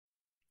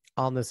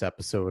On this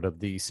episode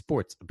of the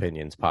Sports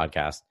Opinions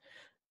podcast,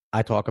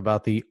 I talk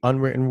about the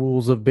unwritten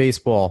rules of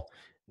baseball,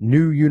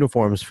 new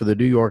uniforms for the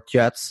New York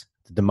Jets,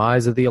 the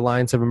demise of the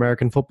Alliance of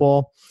American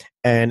Football,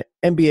 and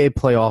NBA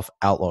playoff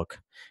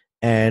outlook.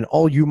 And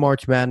all you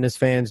March Madness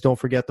fans, don't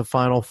forget the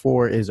Final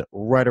Four is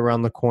right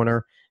around the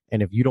corner.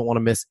 And if you don't want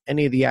to miss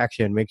any of the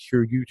action, make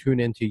sure you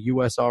tune into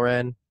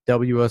USRN,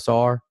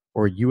 WSR,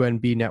 or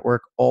UNB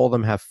Network. All of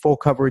them have full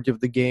coverage of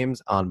the games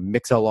on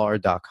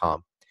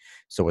mixlr.com.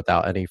 So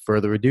without any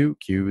further ado,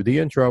 cue the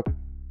intro.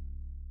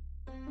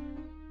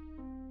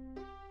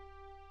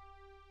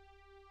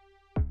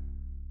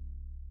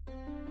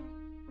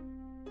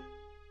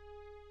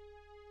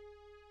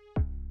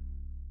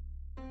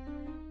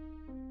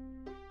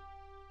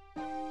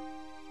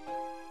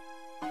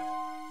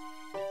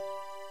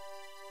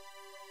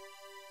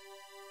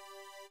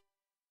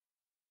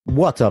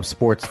 What's up,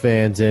 sports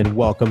fans, and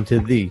welcome to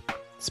the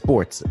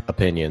Sports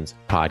Opinions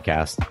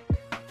podcast.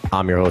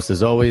 I'm your host,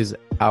 as always,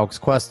 Alex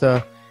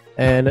Cuesta,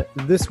 and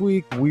this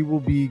week we will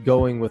be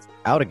going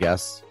without a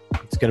guest.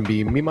 It's going to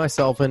be me,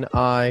 myself, and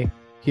I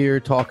here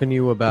talking to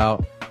you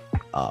about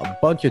a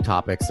bunch of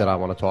topics that I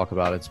want to talk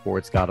about in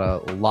sports. Got a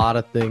lot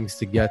of things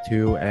to get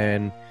to,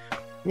 and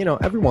you know,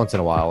 every once in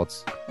a while,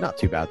 it's not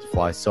too bad to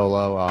fly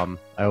solo.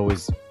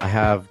 I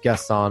have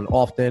guests on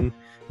often.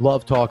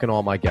 Love talking to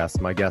all my guests.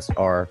 My guests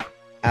are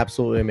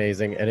absolutely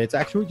amazing, and it's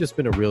actually just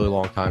been a really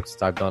long time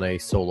since I've done a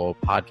solo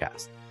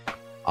podcast.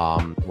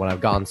 When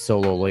I've gone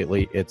solo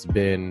lately, it's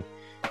been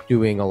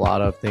doing a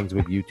lot of things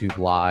with YouTube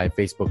Live,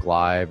 Facebook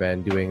Live,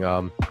 and doing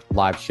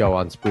live show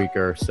on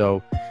Spreaker.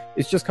 So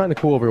it's just kind of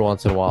cool every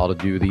once in a while to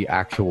do the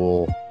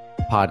actual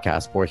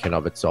podcast portion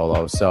of it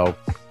solo. So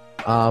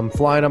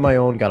flying on my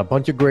own, got a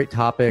bunch of great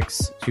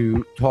topics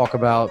to talk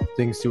about,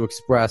 things to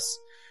express.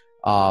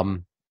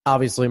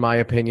 Obviously, my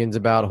opinions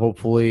about,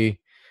 hopefully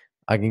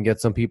I can get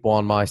some people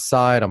on my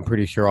side. I'm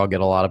pretty sure I'll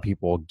get a lot of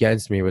people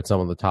against me with some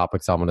of the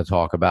topics I'm going to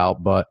talk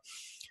about, but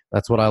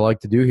that's what I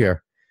like to do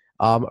here.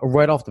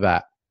 Right off the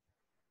bat,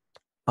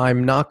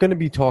 I'm not going to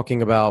be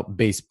talking about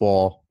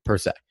baseball per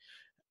se.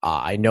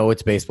 I know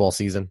it's baseball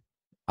season.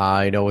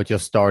 I know it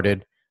just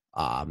started.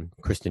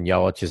 Christian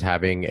Yelich is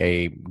having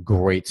a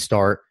great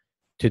start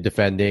to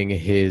defending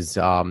his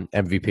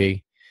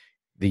MVP.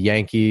 The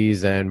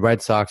Yankees and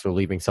Red Sox are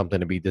leaving something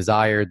to be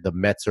desired. The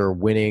Mets are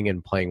winning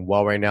and playing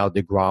well right now.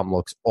 DeGrom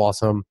looks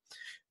awesome.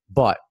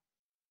 But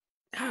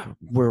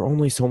we're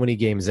only so many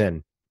games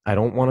in. I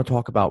don't want to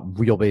talk about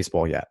real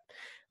baseball yet.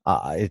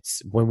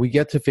 It's when we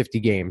get to 50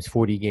 games,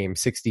 40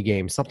 games, 60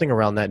 games, something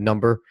around that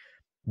number,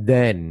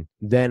 then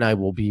I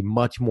will be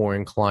much more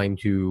inclined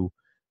to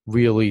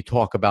really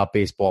talk about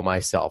baseball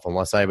myself.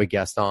 Unless I have a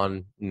guest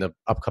on in the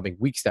upcoming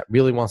weeks that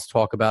really wants to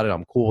talk about it,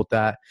 I'm cool with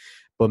that.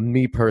 But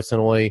me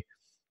personally,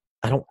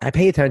 I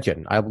pay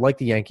attention. I like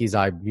the Yankees.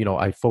 I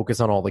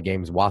focus on all the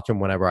games, watch them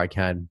whenever I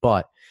can,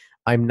 but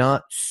I'm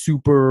not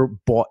super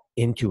bought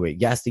into it.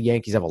 Yes, the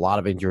Yankees have a lot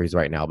of injuries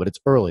right now, but it's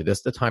early. This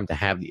is the time to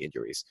have the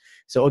injuries.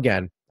 So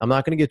again, I'm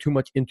not going to get too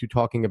much into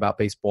talking about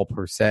baseball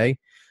per se,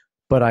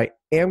 but I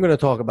am going to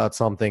talk about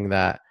something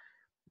that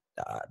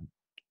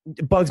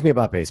bugs me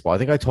about baseball. I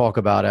think I talked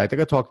about it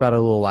a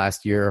little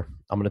last year.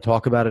 I'm going to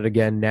talk about it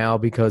again now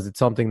because it's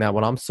something that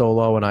when I'm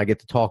solo and I get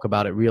to talk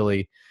about it,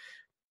 really,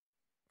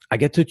 I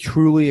get to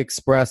truly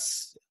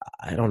express,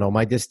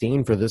 my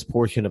disdain for this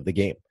portion of the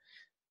game.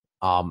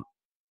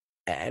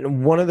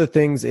 And one of the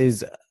things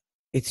is,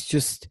 it's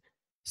just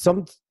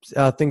some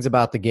things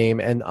about the game,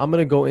 and I'm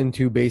going to go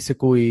into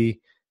basically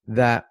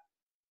that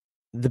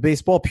the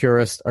baseball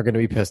purists are going to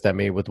be pissed at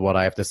me with what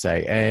I have to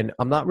say. And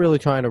I'm not really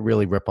trying to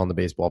really rip on the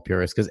baseball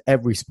purists because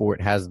every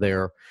sport has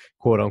their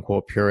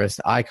quote-unquote purist.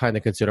 I kind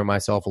of consider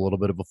myself a little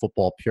bit of a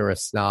football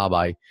purist snob.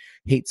 I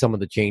hate some of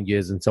the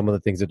changes and some of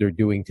the things that they're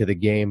doing to the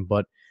game,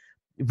 but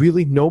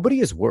really nobody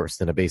is worse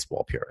than a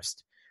baseball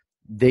purist.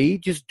 They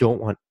just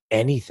don't want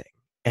anything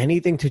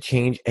to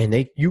change,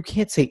 and you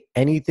can't say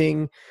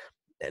anything,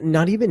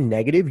 not even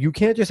negative. You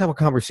can't just have a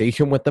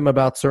conversation with them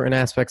about certain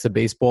aspects of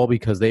baseball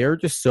because they are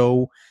just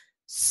so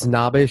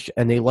snobbish,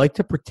 and they like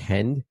to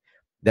pretend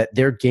that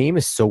their game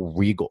is so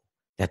regal,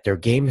 that their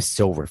game is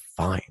so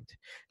refined,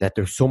 that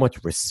there's so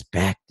much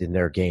respect in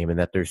their game, and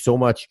that there's so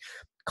much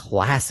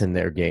class in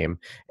their game.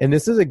 And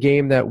this is a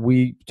game that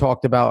we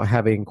talked about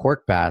having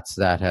cork bats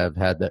that have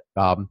had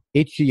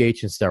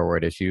HGH and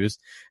steroid issues,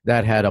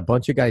 that had a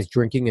bunch of guys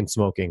drinking and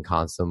smoking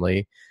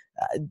constantly.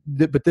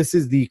 But this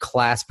is the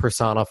class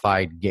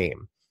personified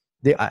game.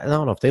 I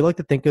don't know if they like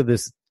to think of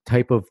this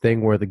type of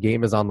thing where the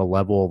game is on the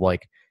level of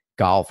like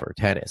golf or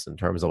tennis in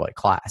terms of like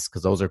class,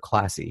 because those are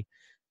classy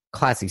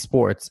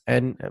sports.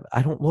 And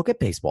I don't look at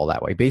baseball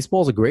that way.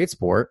 Baseball is a great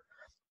sport,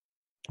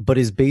 but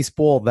is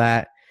baseball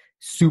that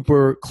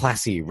super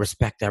classy,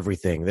 respect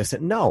everything?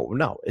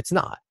 No, it's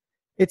not.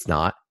 It's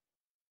not.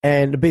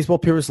 And the baseball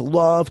purists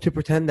love to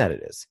pretend that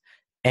it is.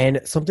 And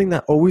something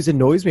that always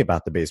annoys me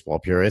about the baseball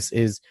purists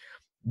is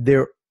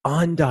their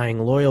undying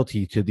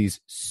loyalty to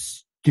these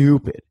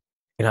stupid,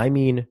 and I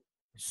mean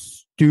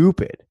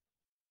stupid,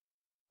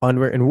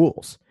 unwritten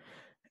rules.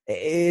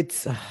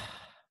 It's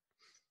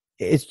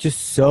it's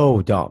just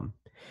so dumb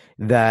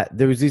that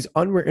there's these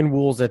unwritten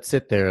rules that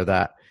sit there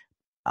that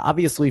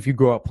obviously if you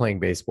grow up playing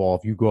baseball,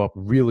 if you grow up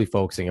really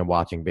focusing and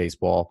watching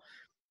baseball,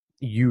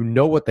 you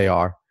know what they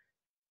are.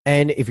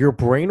 And if you're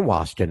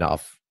brainwashed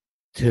enough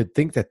to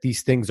think that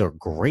these things are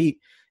great,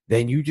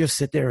 then you just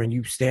sit there and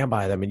you stand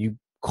by them and you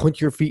clench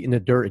your feet in the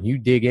dirt and you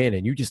dig in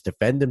and you just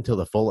defend them to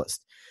the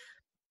fullest.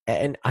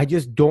 And I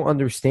just don't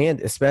understand,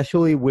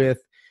 especially with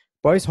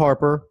Bryce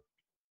Harper,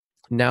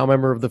 now a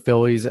member of the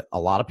Phillies. A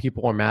lot of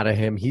people are mad at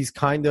him. He's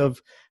kind of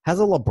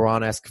has a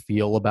LeBron-esque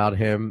feel about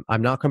him.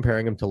 I'm not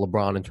comparing him to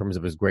LeBron in terms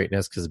of his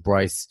greatness because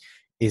Bryce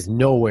is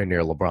nowhere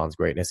near LeBron's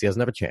greatness. He doesn't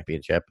have a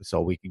championship,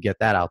 so we could get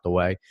that out the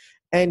way.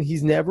 And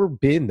he's never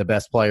been the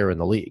best player in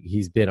the league.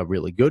 He's been a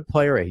really good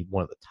player,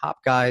 one of the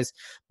top guys,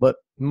 but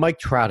Mike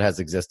Trout has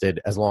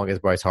existed as long as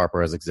Bryce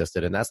Harper has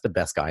existed, and that's the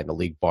best guy in the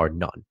league, bar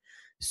none.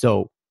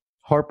 So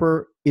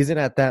Harper isn't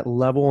at that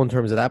level in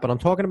terms of that, but I'm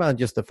talking about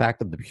just the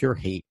fact of the pure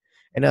hate.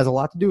 And it has a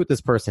lot to do with his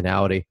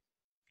personality.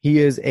 He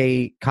is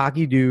a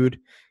cocky dude.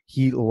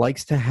 He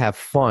likes to have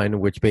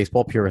fun, which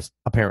baseball purists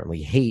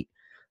apparently hate.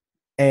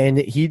 And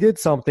he did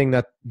something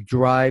that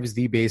drives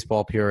the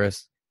baseball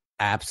purists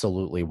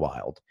absolutely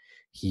wild.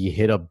 He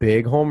hit a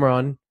big home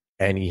run,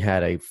 and he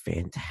had a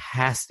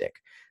fantastic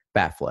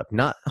bat flip.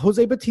 Not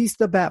Jose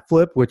Bautista bat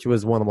flip, which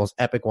was one of the most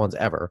epic ones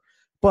ever,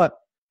 but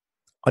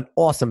an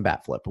awesome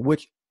bat flip,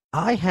 which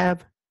I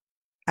have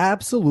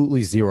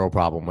absolutely zero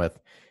problem with.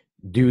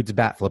 Dudes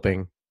bat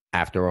flipping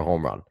after a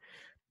home run.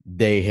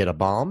 They hit a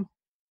bomb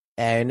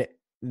and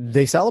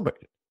they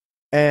celebrate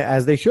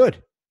as they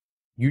should.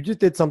 You just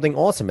did something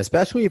awesome,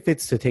 especially if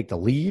it's to take the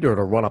lead or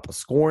to run up a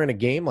score in a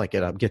game, like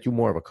it get you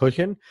more of a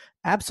cushion.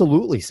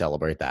 Absolutely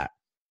celebrate that.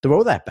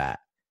 Throw that bat.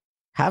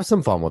 Have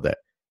some fun with it.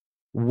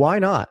 Why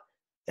not?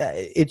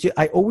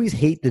 I always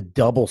hate the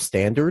double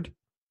standard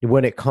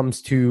when it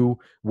comes to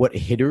what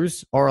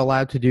hitters are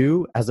allowed to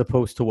do as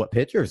opposed to what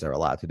pitchers are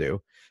allowed to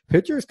do.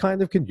 Pitchers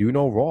kind of can do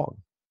no wrong.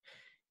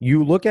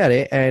 You look at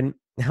it, and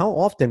how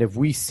often have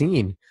we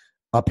seen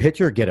a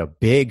pitcher get a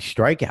big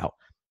strikeout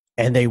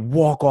and they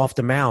walk off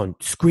the mound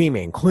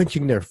screaming,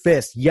 clenching their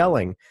fists,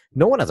 yelling?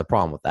 No one has a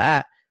problem with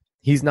that.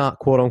 He's not,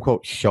 quote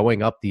unquote,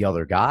 showing up the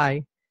other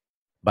guy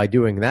by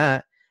doing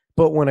that.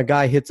 But when a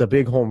guy hits a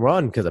big home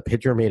run because a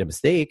pitcher made a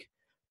mistake,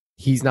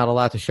 he's not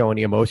allowed to show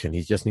any emotion.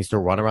 He just needs to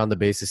run around the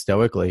bases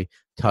stoically,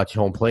 touch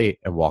home plate,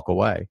 and walk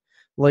away.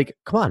 Like,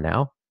 come on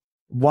now.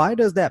 Why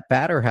does that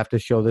batter have to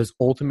show this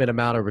ultimate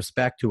amount of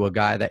respect to a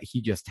guy that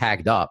he just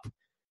tagged up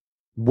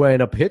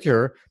when a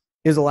pitcher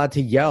is allowed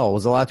to yell,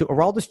 is allowed to?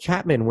 Aroldis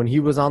Chapman, when he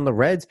was on the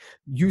Reds,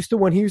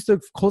 when he used to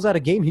close out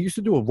a game, he used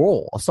to do a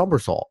roll, a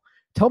somersault.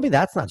 Tell me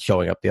that's not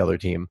showing up the other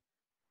team.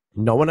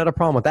 No one had a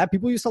problem with that.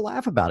 People used to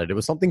laugh about it. It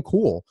was something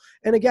cool.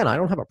 And again, I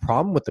don't have a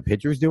problem with the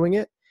pitchers doing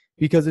it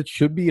because it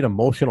should be an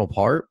emotional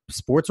part.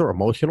 Sports are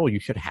emotional. You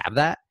should have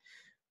that.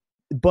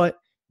 But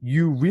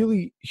you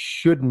really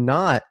should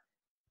not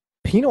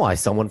penalize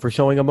someone for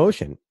showing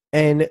emotion.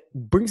 And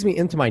brings me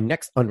into my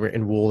next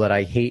unwritten rule that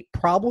I hate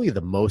probably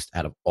the most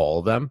out of all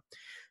of them.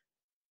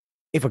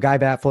 If a guy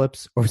bat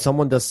flips or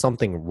someone does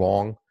something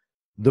wrong,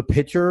 the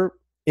pitcher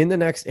in the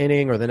next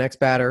inning or the next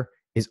batter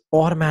is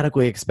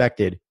automatically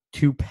expected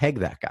to peg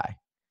that guy.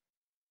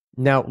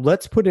 Now,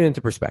 let's put it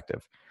into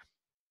perspective.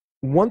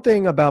 One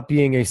thing about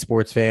being a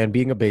sports fan,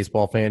 being a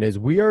baseball fan, is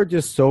we are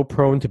just so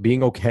prone to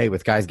being okay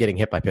with guys getting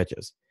hit by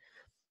pitches.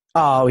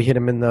 Oh, he hit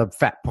him in the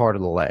fat part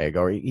of the leg,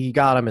 or he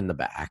got him in the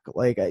back.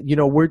 Like,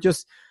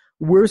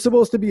 we're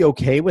supposed to be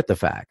okay with the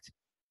fact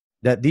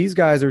that these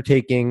guys are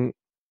taking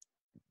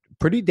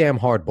pretty damn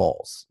hard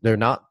balls. They're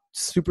not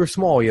super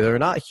small. They're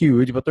not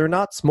huge, but they're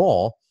not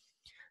small.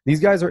 These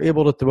guys are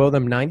able to throw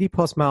them 90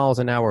 plus miles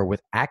an hour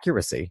with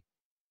accuracy.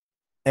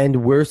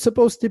 And we're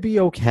supposed to be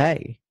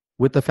okay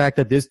with the fact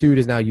that this dude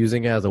is now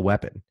using it as a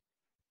weapon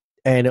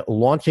and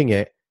launching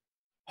it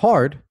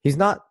hard. He's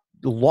not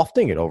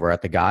lofting it over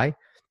at the guy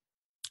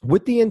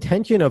with the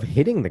intention of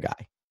hitting the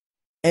guy.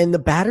 And the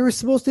batter is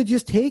supposed to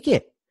just take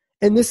it.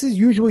 And this is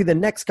usually the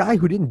next guy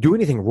who didn't do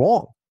anything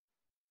wrong.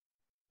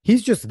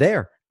 He's just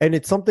there. And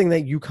it's something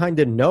that you kind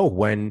of know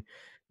when,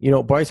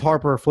 Bryce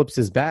Harper flips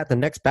his bat, the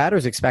next batter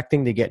is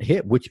expecting to get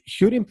hit, which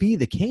shouldn't be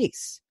the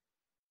case.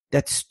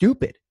 That's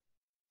stupid.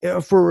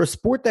 For a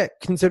sport that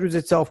considers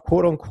itself,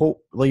 quote unquote,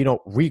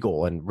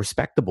 regal and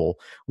respectable,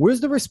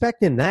 where's the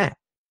respect in that?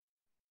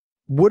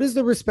 What is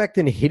the respect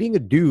in hitting a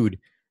dude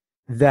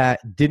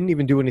that didn't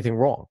even do anything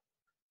wrong?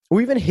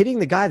 Or even hitting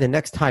the guy the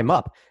next time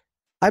up?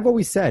 I've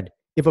always said,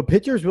 if a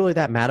pitcher is really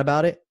that mad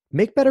about it,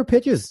 make better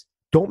pitches.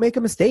 Don't make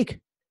a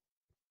mistake.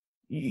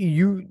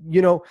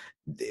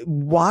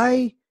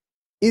 Why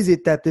is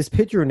it that this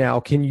pitcher now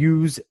can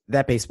use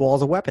that baseball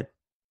as a weapon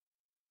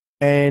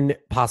and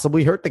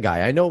possibly hurt the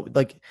guy? I know,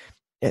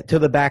 to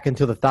the back and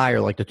to the thigh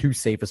are the two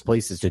safest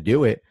places to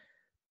do it,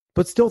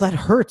 but still that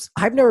hurts.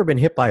 I've never been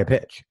hit by a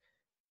pitch,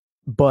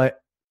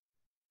 but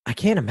I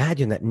can't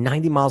imagine that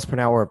 90 miles per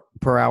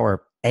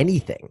hour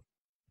anything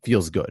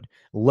feels good,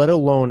 let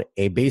alone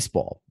a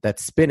baseball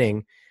that's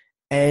spinning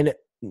and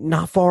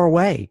not far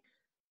away.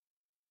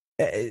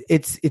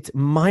 It's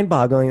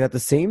mind-boggling that the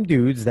same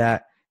dudes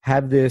that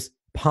have this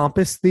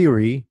pompous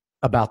theory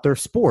about their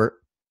sport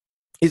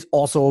is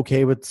also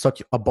okay with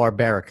such a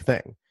barbaric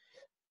thing.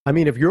 I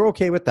mean, if you're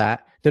okay with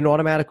that, then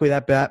automatically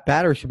that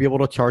batter should be able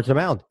to charge the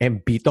mound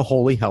and beat the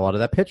holy hell out of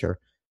that pitcher.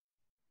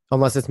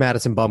 Unless it's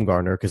Madison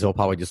Bumgarner, because he'll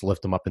probably just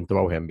lift him up and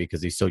throw him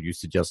because he's so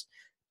used to just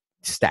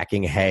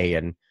stacking hay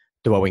and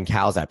throwing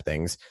cows at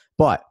things.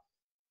 But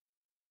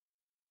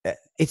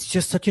it's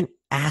just such an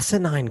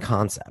asinine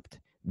concept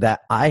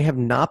that I have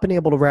not been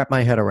able to wrap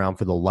my head around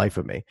for the life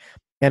of me.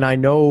 And I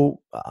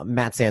know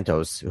Matt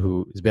Santos,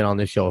 who has been on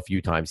this show a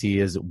few times, he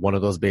is one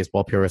of those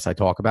baseball purists I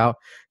talk about.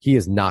 He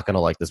is not going to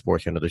like this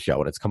portion of the show,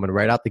 and it's coming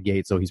right out the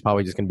gate, so he's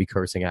probably just going to be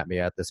cursing at me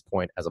at this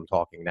point as I'm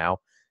talking now.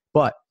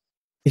 But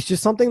it's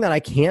just something that I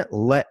can't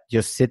let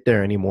just sit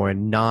there anymore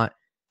and not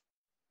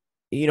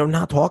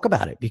talk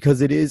about it,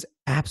 because it is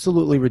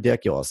absolutely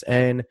ridiculous.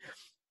 And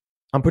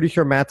I'm pretty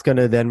sure Matt's going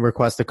to then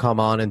request to come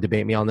on and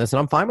debate me on this, and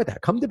I'm fine with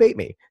that. Come debate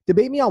me.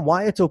 Debate me on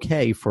why it's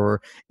okay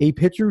for a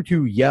pitcher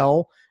to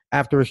yell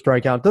after a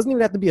strikeout. It doesn't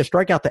even have to be a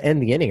strikeout to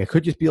end the inning. It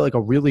could just be like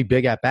a really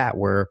big at-bat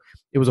where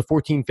it was a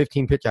 14,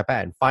 15 pitch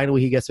at-bat, and finally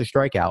he gets a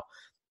strikeout.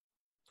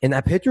 And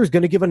that pitcher is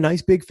going to give a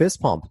nice big fist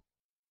pump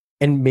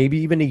and maybe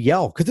even a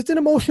yell, because it's an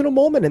emotional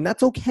moment, and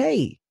that's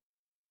okay.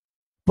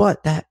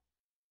 But that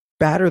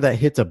batter that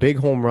hits a big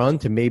home run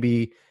to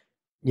maybe,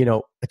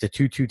 it's a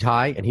 2-2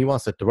 tie and he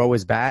wants to throw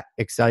his bat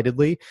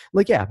excitedly,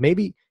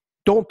 maybe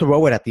don't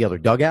throw it at the other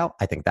dugout.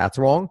 I think that's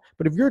wrong.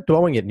 But if you're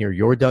throwing it near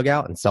your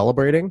dugout and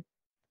celebrating,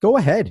 go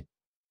ahead.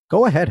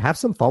 Go ahead. Have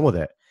some fun with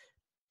it.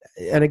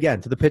 And again,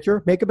 to the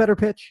pitcher, make a better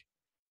pitch.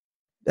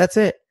 That's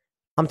it.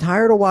 I'm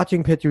tired of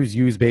watching pitchers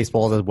use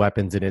baseballs as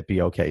weapons and it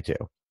be okay too.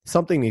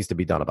 Something needs to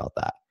be done about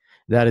that.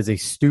 That is a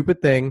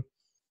stupid thing,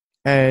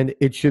 and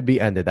it should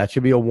be ended. That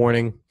should be a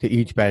warning to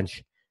each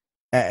bench.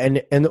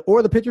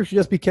 Or the pitcher should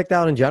just be kicked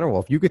out in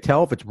general. If you could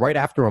tell if it's right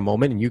after a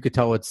moment and you could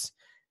tell it's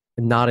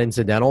not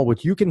incidental,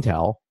 which you can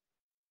tell,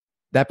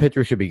 that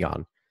pitcher should be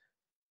gone.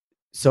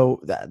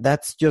 So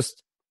that's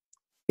just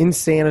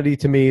insanity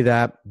to me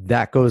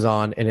that goes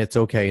on, and it's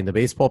okay. And the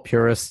baseball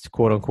purists,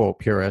 quote unquote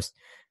purists,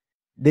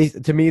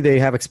 they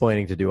have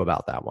explaining to do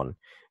about that one.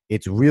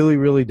 It's really,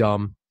 really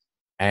dumb,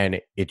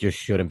 and it just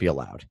shouldn't be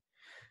allowed.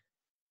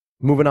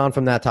 Moving on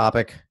from that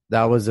topic,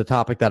 that was a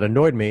topic that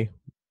annoyed me.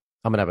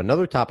 I'm going to have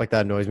another topic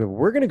that annoys me, but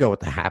we're going to go with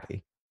the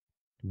happy.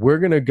 We're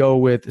going to go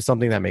with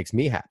something that makes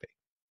me happy.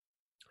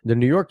 The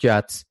New York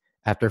Jets,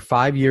 after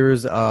 5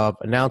 years of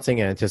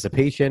announcing and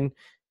anticipation,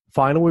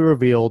 finally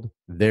revealed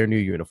their new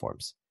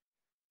uniforms.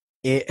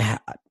 It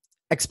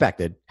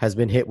expected has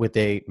been hit with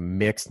a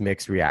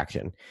mixed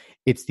reaction.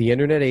 It's the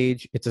internet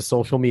age. It's a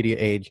social media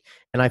age.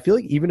 And I feel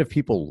like even if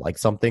people like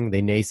something,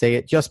 they naysay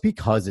it just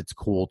because it's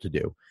cool to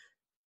do.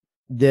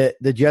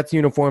 The Jets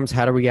uniforms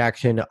had a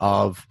reaction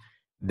of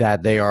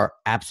that they are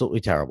absolutely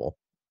terrible.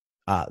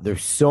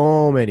 There's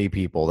so many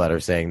people that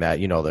are saying that,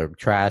 they're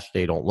trash.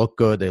 They don't look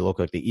good. They look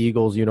like the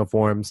Eagles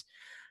uniforms.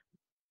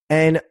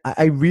 And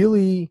I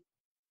really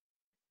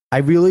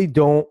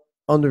don't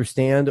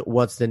understand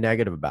what's the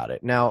negative about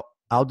it. Now,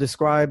 I'll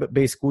describe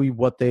basically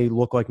what they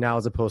look like now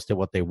as opposed to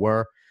what they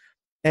were.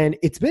 And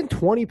it's been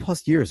 20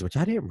 plus years, which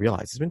I didn't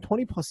realize. It's been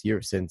 20 plus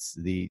years since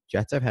the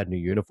Jets have had new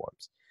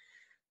uniforms,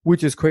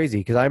 which is crazy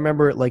because I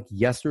remember like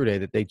yesterday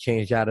that they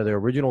changed out of their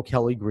original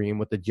Kelly green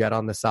with the Jets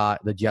on the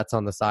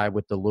side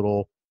with the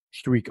little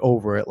streak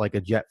over it like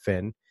a jet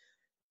fin,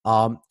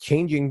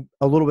 changing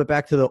a little bit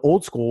back to the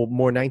old school,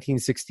 more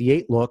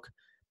 1968 look,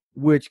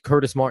 which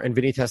Curtis Martin,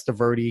 Vinny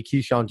Testaverde,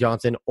 Keyshawn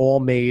Johnson all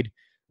made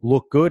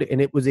look good. And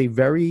it was a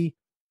very,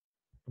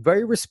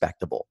 very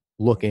respectable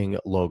looking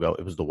logo.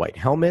 It was the white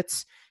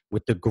helmets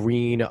with the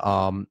green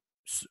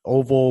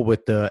oval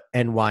with the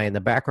NY in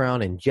the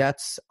background and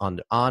Jets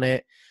on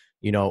it,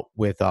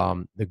 with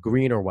the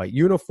green or white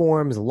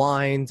uniforms,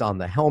 lines on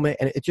the helmet.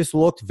 And it just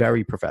looked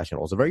very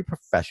professional. It's a very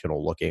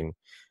professional looking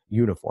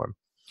uniform.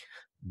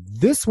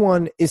 This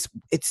one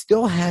it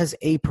still has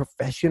a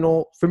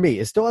professional, for me,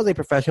 it still has a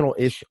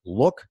professional-ish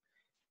look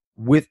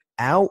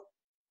without,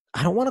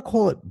 I don't want to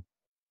call it,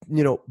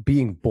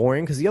 being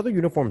boring, because the other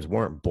uniforms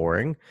weren't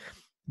boring,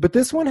 but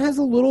this one has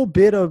a little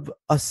bit of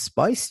a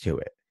spice to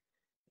it.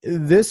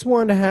 This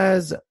one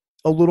has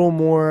a little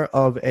more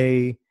of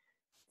a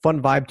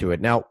fun vibe to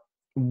it. Now,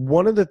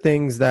 one of the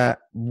things that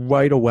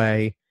right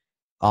away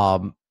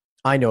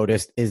I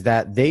noticed is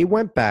that they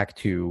went back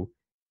to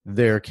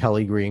their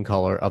Kelly green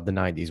color of the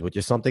 90s, which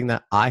is something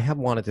that I have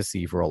wanted to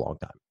see for a long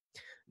time.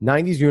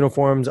 90s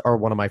uniforms are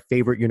one of my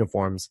favorite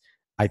uniforms.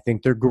 I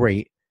think they're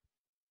great,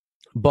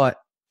 but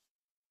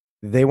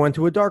they went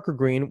to a darker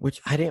green,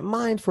 which I didn't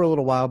mind for a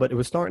little while, but it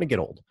was starting to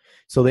get old.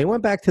 So they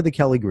went back to the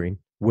Kelly green,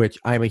 which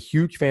I'm a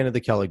huge fan of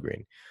the Kelly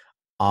green.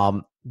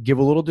 Give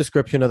a little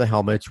description of the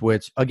helmets,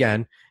 which,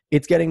 again,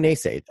 it's getting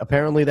naysayed.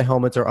 Apparently, the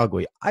helmets are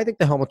ugly. I think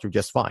the helmets are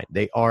just fine.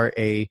 They are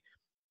a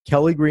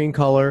Kelly green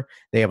color.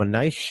 They have a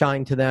nice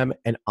shine to them.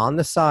 And on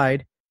the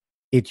side,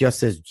 it just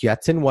says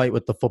Jets in white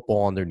with the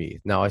football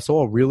underneath. Now, I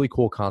saw a really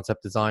cool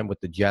concept design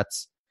with the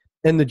Jets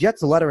And the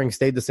Jets lettering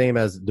stayed the same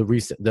as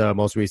the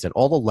most recent.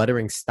 All the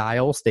lettering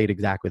style stayed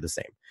exactly the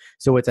same.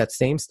 So it's that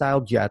same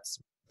style Jets,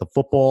 the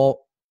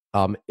football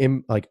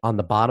in like on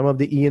the bottom of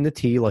the E and the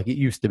T like it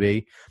used to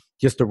be.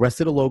 Just the rest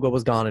of the logo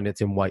was gone and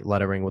it's in white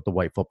lettering with the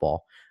white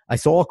football. I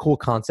saw a cool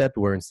concept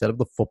where instead of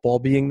the football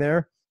being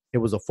there, it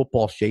was a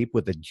football shape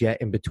with a jet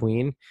in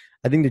between.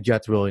 I think the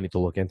Jets really need to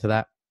look into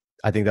that.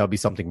 I think that would be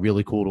something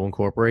really cool to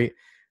incorporate.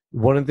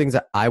 One of the things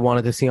that I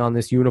wanted to see on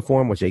this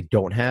uniform, which they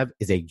don't have,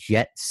 is a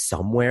jet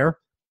somewhere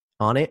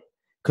on it.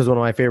 Because one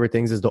of my favorite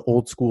things is the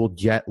old school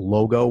jet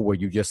logo where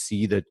you just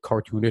see the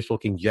cartoonish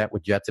looking jet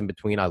with jets in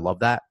between. I love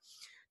that.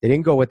 They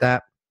didn't go with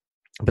that.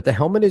 But the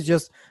helmet is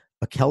just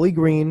a Kelly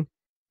green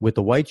with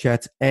the white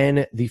jets,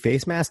 and the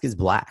face mask is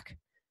black,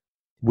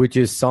 which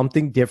is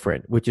something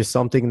different, which is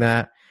something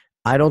that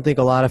I don't think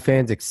a lot of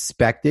fans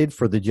expected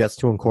for the Jets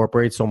to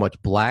incorporate so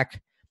much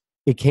black.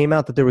 It came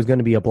out that there was going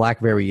to be a black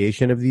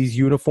variation of these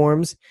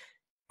uniforms,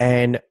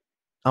 and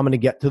I'm going to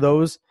get to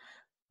those.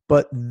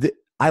 But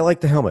I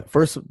like the helmet.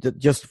 First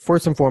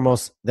and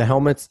foremost, the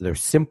helmets, they're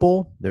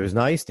simple. They're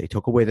nice. They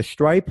took away the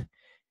stripe.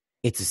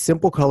 It's a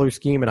simple color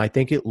scheme, and I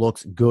think it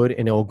looks good,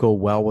 and it'll go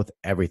well with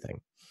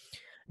everything.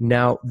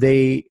 Now,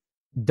 they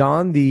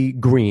don the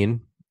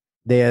green.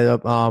 They had,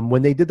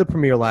 when they did the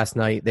premiere last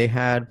night, they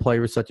had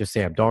players such as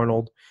Sam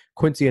Darnold,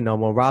 Quincy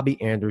Enunwa,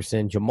 Robbie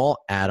Anderson, Jamal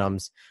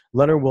Adams,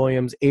 Leonard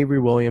Williams, Avery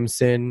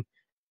Williamson,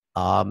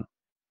 and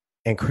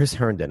Chris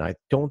Herndon. I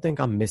don't think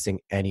I'm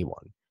missing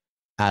anyone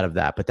out of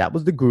that, but that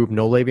was the group.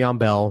 No Le'Veon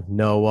Bell,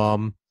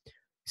 no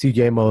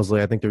C.J.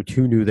 Mosley. I think they're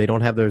too new. They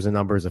don't have those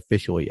numbers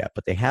officially yet,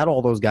 but they had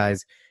all those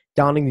guys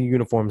donning the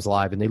uniforms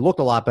live, and they looked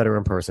a lot better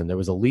in person. There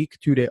was a leak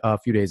a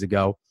few days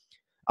ago.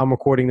 I'm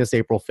recording this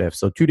April 5th,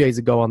 so 2 days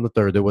ago on the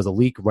 3rd, there was a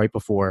leak right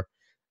before,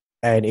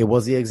 and it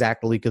was the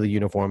exact leak of the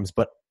uniforms,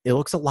 but it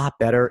looks a lot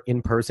better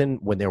in person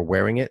when they're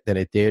wearing it than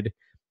it did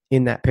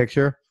in that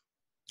picture.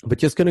 But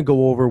just going to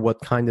go over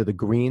what kind of the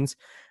greens.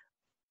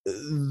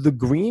 The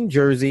green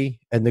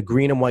jersey and the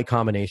green and white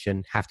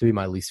combination have to be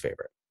my least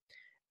favorite.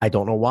 I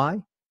don't know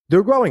why.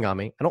 They're growing on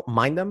me. I don't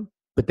mind them,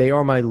 but they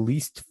are my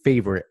least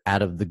favorite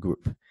out of the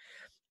group.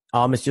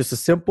 It's just a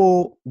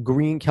simple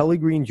green, Kelly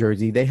green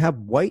jersey. They have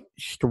white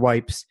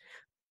stripes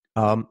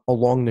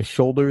along the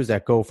shoulders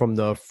that go from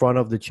the front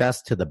of the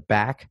chest to the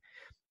back.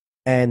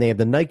 And they have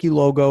the Nike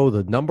logo,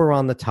 the number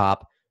on the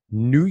top,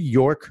 New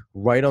York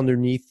right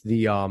underneath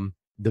the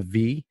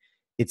V.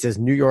 It says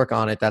New York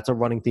on it. That's a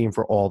running theme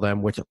for all of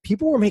them, which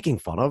people were making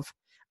fun of.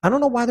 I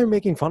don't know why they're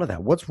making fun of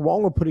that. What's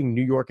wrong with putting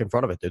New York in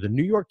front of it? They're the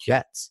New York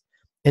Jets,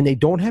 and they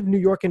don't have New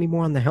York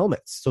anymore on the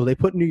helmets. So they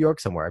put New York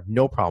somewhere. I have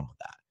no problem with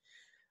that.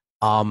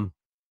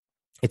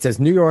 It says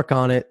New York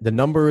on it. The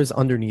number is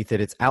underneath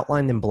it. It's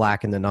outlined in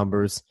black in the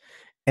numbers.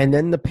 And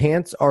then the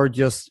pants are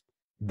just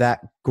that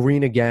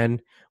green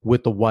again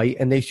with the white.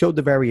 And they showed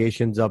the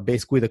variations of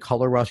basically the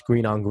color rush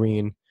green on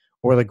green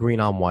or the green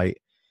on white.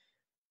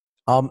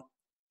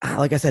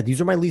 Like I said, these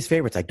are my least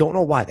favorites. I don't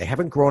know why. They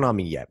haven't grown on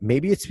me yet.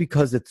 Maybe it's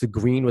because it's the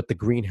green with the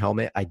green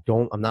helmet.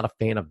 I'm not a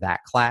fan of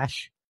that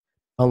clash.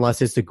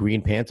 Unless it's the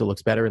green pants. It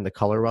looks better in the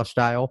color rush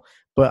style.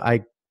 But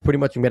I pretty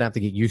much am going to have to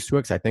get used to it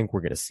because I think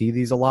we're going to see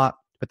these a lot.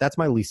 But that's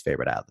my least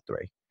favorite out of the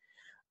three.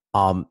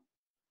 I'm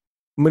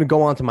going to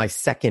go on to my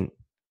second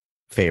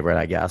favorite,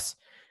 I guess.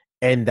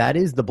 And that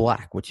is the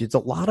black, which is a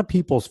lot of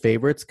people's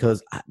favorites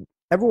because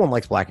everyone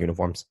likes black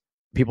uniforms.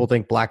 People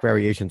think black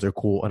variations are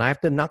cool. And I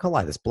have to not gonna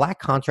lie, this black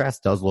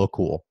contrast does look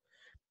cool.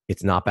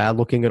 It's not bad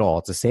looking at all.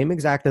 It's the same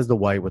exact as the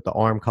white with the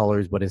arm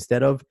colors, but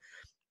instead of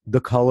the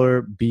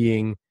color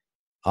being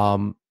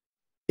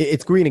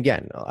it's green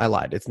again. I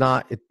lied. It's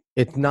not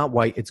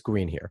white, it's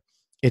green here.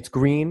 It's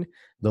green.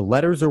 The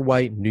letters are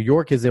white. New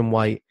York is in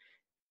white.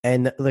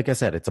 And like I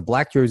said, it's a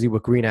black jersey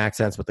with green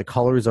accents, but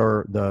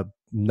the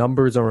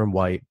numbers are in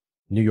white.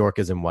 New York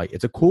is in white.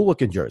 It's a cool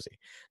looking jersey.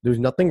 There's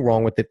nothing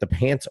wrong with it. The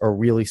pants are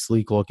really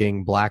sleek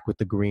looking, black with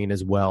the green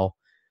as well.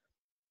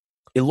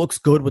 It looks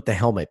good with the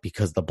helmet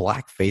because the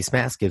black face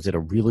mask gives it a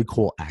really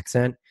cool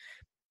accent.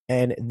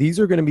 And these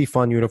are going to be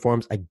fun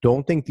uniforms. I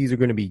don't think these are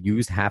going to be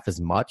used half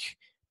as much,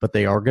 but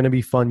they are going to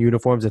be fun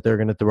uniforms that they're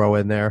going to throw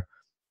in there.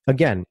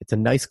 Again, it's a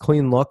nice,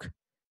 clean look,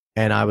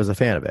 and I was a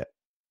fan of it.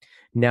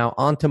 Now,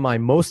 on to my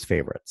most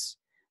favorites.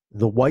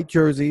 The white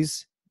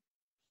jerseys,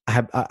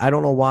 I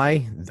don't know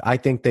why. I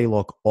think they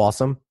look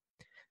awesome.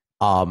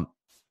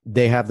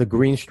 They have the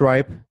green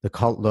stripe.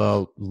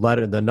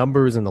 The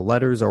numbers and the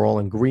letters are all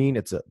in green.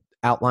 It's a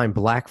outline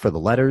black for the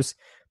letters.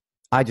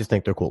 I just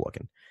think they're cool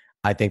looking.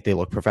 I think they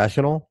look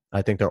professional.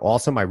 I think they're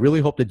awesome. I really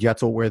hope the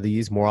Jets will wear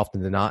these more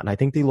often than not, and I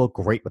think they look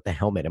great with the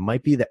helmet. It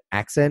might be the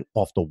accent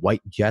off the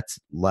white Jets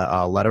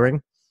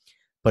lettering,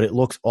 but it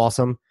looks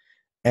awesome.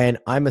 And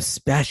I'm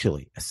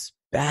especially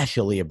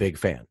a big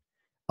fan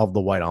of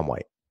the white on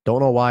white. Don't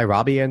know why.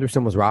 Robbie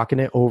Anderson was rocking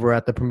it over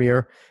at the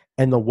premiere.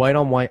 And the white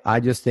on white, I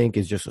just think,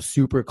 is just a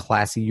super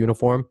classy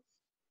uniform.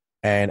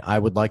 And I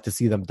would like to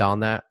see them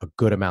don that a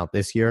good amount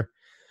this year.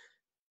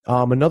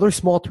 Another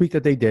small tweak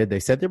that they did, they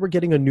said they were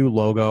getting a new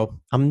logo.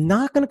 I'm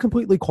not going to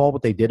completely call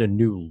what they did a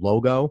new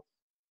logo,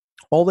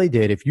 All they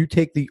did, if you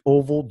take the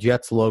oval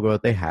Jets logo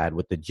that they had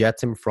with the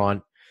Jets in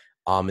front,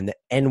 and the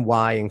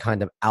NY and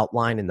kind of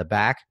outline in the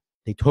back,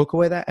 they took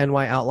away that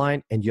NY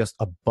outline and just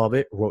above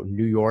it wrote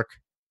New York.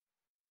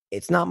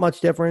 It's not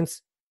much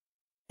difference.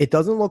 It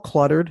doesn't look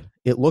cluttered.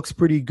 It looks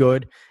pretty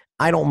good.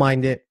 I don't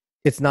mind it.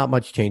 It's not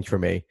much change for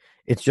me.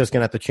 It's just going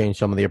to have to change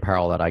some of the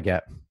apparel that I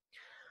get.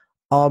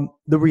 The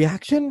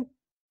reaction,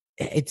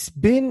 it's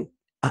been,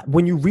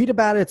 when you read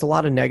about it, it's a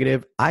lot of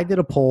negative. I did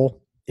a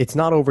poll. It's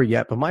not over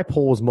yet, but my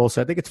poll was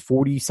mostly, I think it's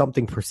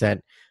 40-something%.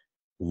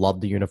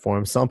 Love the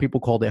uniform. Some people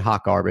called it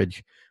hot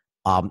garbage.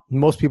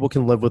 Most people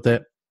can live with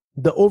it.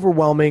 The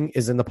overwhelming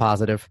is in the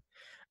positive.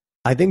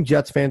 I think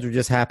Jets fans are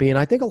just happy, and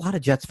I think a lot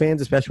of Jets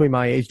fans, especially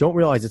my age, don't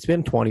realize it's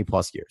been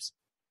 20-plus years.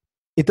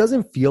 It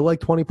doesn't feel like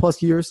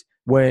 20-plus years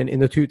when in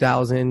the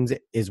 2000s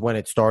is when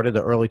it started,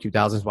 the early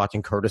 2000s,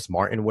 watching Curtis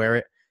Martin wear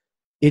it.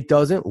 It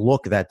doesn't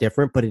look that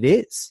different, but it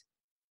is.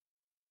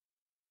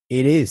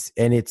 It is,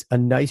 and it's a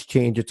nice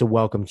change. It's a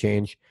welcome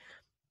change.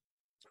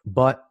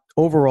 But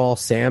overall,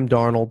 Sam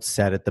Darnold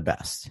said it the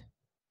best.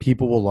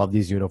 People will love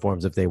these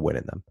uniforms if they win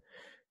in them.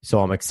 So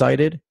I'm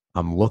excited.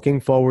 I'm looking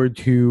forward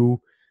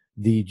to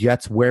the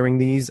Jets wearing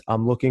these.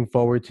 I'm looking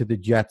forward to the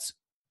Jets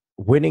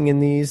winning in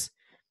these.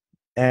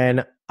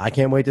 And I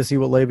can't wait to see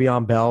what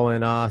Le'Veon Bell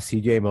and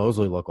CJ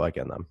Mosley look like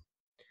in them.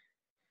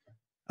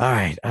 All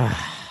right.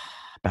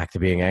 Back to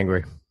being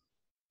angry.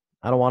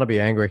 I don't want to be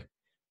angry,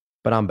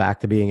 but I'm back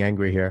to being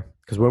angry here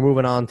because we're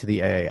moving on to the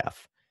AAF.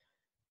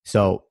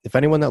 So if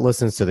anyone that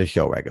listens to this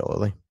show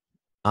regularly,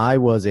 I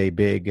was a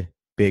big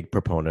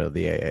proponent of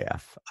the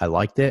AAF. I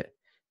liked it.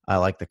 I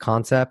liked the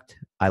concept.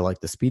 I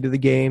liked the speed of the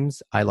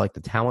games. I liked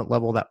the talent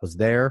level that was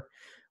there.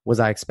 Was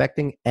I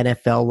expecting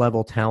NFL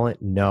level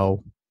talent?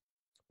 No.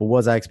 But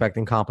was I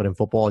expecting competent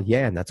football?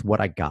 Yeah, and that's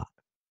what I got.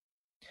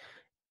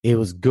 It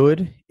was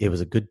good. It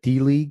was a good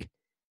D-League.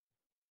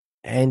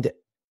 And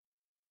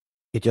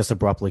it just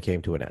abruptly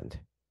came to an end.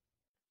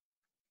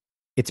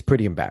 It's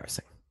pretty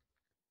embarrassing.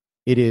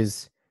 It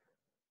is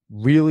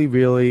really,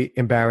 really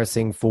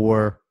embarrassing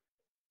for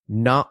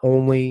not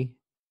only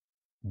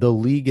the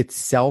league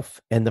itself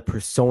and the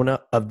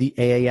persona of the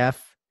AAF,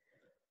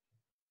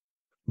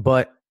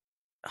 but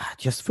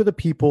just for the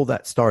people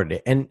that started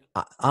it. And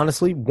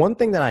honestly, one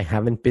thing that I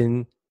haven't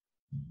been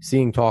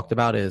seeing talked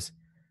about is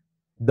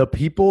the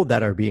people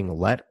that are being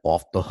let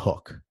off the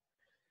hook.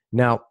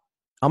 Now,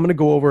 I'm going to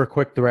go over a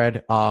quick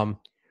thread.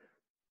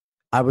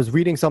 I was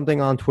reading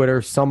something on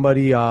Twitter.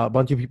 A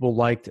bunch of people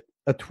liked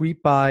a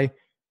tweet by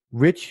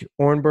Rich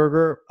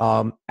Ornberger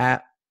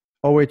at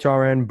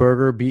OHRN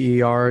Burger,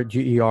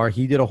 BERGER.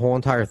 He did a whole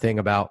entire thing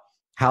about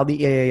how the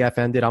AAF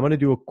ended. I'm going to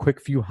do a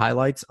quick few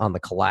highlights on the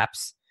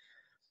collapse.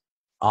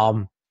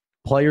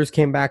 Players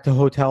came back to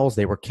hotels.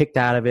 They were kicked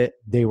out of it.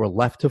 They were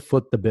left to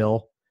foot the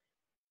bill.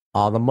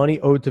 The money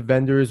owed to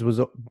vendors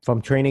was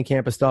from training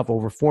camp and stuff,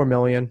 over $4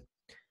 million.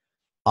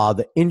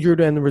 The injured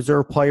and the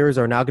reserve players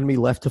are now going to be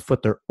left to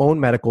foot their own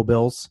medical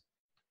bills.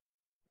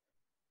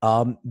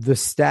 The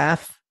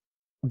staff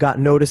got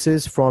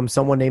notices from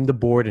someone named the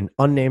board, an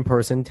unnamed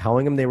person,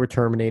 telling them they were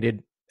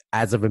terminated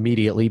as of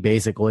immediately,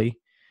 basically.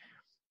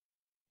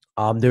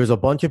 There's a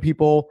bunch of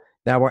people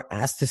that were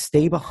asked to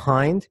stay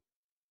behind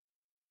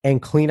and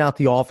clean out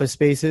the office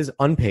spaces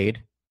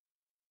unpaid.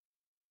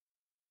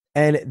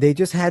 And they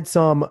just had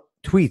some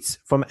tweets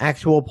from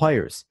actual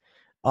players.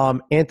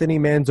 Anthony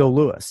Manzo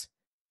Lewis.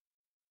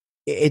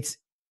 It's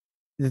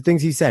the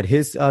things he said.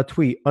 His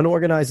tweet,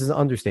 unorganized is an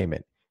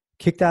understatement.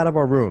 Kicked out of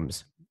our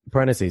rooms.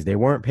 Parentheses, they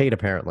weren't paid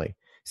apparently.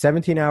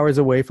 17 hours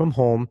away from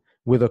home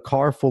with a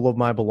car full of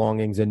my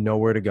belongings and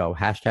nowhere to go.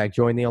 Hashtag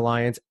join the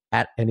alliance.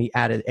 And he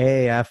added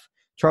AAF,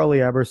 Charlie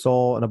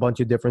Ebersol, and a bunch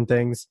of different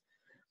things.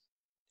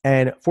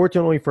 And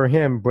fortunately for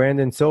him,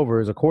 Brandon Silver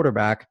is a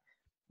quarterback.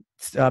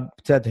 Said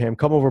to him,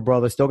 come over,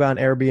 brother. Still got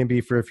an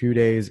Airbnb for a few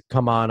days.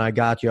 Come on, I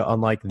got you,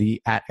 unlike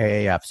the at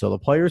AAF. So the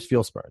players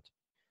feel spurned.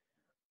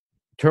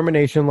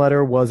 Termination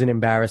letter was an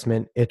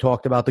embarrassment. It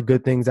talked about the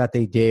good things that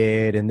they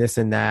did and this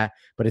and that,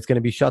 but it's going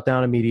to be shut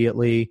down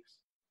immediately.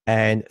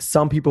 And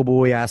some people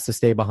will be asked to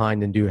stay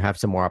behind and do have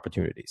some more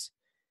opportunities.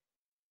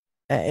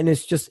 And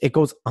it's just, it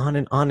goes on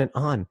and on and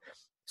on.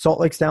 Salt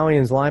Lake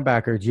Stallions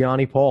linebacker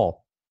Gianni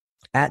Paul,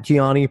 at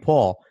Gianni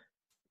Paul,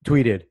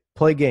 tweeted,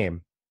 play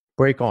game,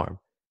 break arm.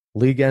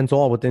 League ends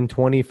all within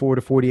 24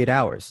 to 48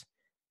 hours.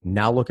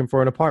 Now looking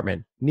for an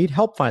apartment. Need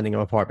help finding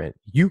an apartment.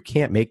 You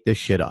can't make this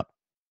shit up.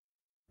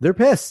 They're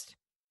pissed.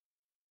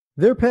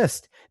 They're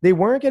pissed. They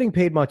weren't getting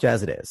paid much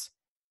as it is.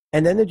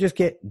 And then they just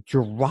get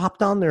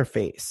dropped on their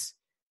face.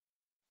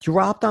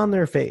 Dropped on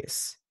their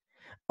face.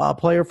 A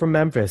player from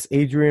Memphis,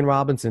 Adrian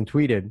Robinson,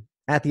 tweeted,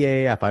 at the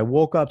AAF, I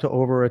woke up to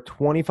over a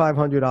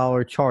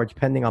 $2,500 charge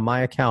pending on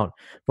my account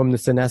from the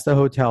Sonesta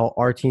hotel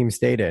our team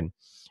stayed in.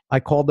 I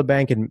called the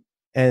bank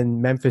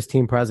and Memphis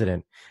team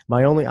president.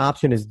 My only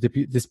option is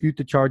dispute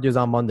the charges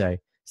on Monday.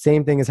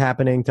 Same thing is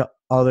happening to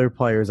other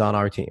players on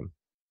our team.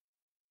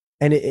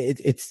 And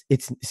it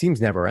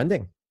seems never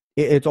ending.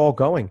 It's all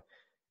going.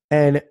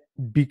 And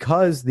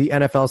because the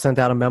NFL sent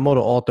out a memo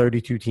to all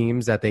 32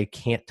 teams that they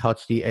can't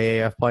touch the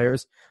AAF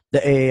players, the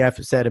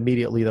AAF said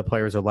immediately the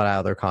players are let out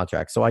of their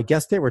contracts. So I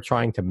guess they were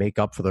trying to make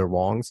up for their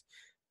wrongs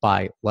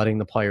by letting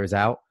the players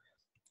out.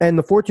 And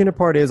the fortunate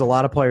part is a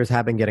lot of players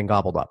have been getting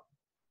gobbled up.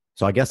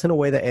 So I guess in a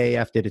way the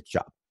AAF did its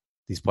job.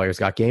 These players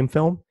got game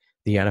film.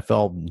 The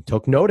NFL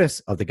took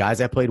notice of the guys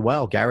that played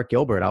well. Garrett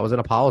Gilbert, I was an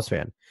Apollos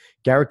fan.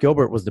 Garrett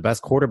Gilbert was the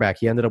best quarterback.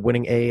 He ended up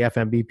winning AAF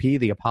MVP.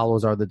 The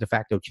Apollos are the de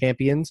facto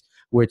champions,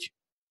 which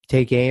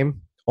take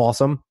aim,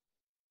 awesome.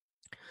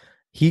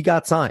 He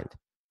got signed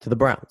to the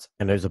Browns,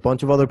 and there's a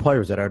bunch of other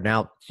players that are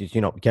now,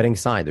 getting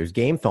signed. There's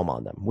game film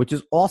on them, which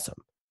is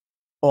awesome.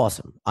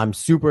 Awesome. I'm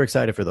super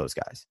excited for those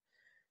guys.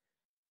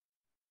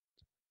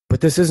 But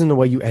this isn't the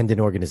way you end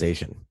an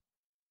organization.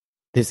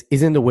 This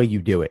isn't the way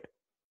you do it.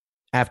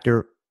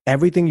 After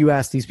everything you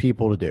ask these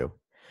people to do,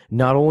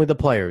 not only the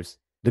players,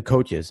 the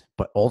coaches,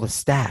 but all the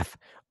staff,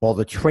 all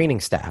the training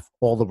staff,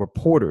 all the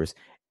reporters,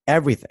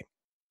 everything.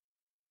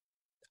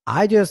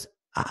 I just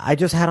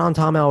had on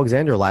Tom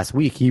Alexander last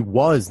week. He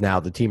was now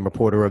the team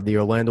reporter of the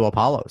Orlando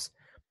Apollos.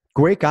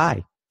 Great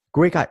guy.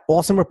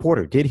 Awesome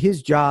reporter. Did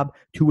his job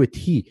to a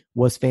T.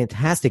 Was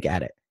fantastic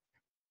at it.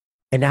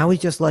 And now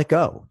he's just let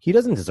go. He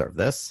doesn't deserve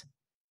this.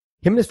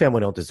 Him and his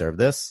family don't deserve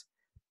this.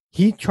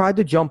 He tried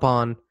to jump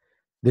on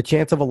the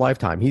chance of a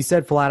lifetime. He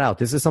said flat out,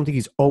 this is something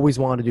he's always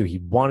wanted to do. He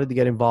wanted to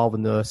get involved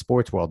in the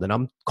sports world. And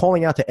I'm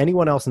calling out to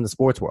anyone else in the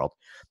sports world.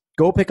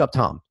 Go pick up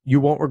Tom. You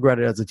won't regret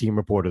it as a team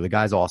reporter. The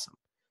guy's awesome.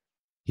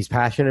 He's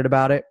passionate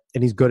about it,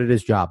 and he's good at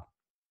his job.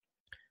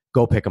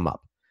 Go pick him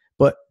up.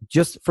 But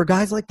just for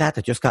guys like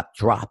that just got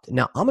dropped.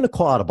 Now, I'm going to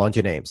call out a bunch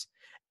of names,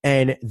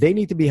 and they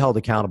need to be held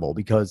accountable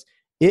because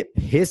it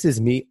pisses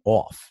me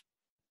off.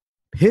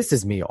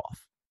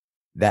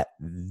 That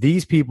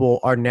these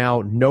people are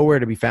now nowhere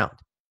to be found.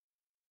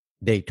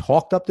 They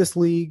talked up this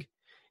league.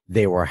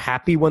 They were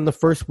happy when the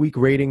first week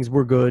ratings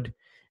were good,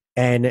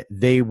 and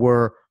they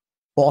were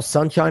all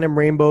sunshine and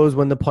rainbows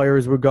when the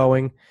players were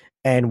going.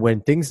 And when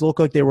things looked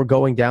like they were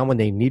going down, when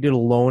they needed a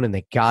loan and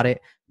they got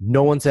it,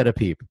 no one said a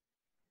peep.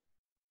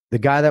 The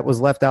guy that was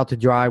left out to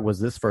dry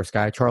was this first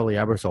guy, Charlie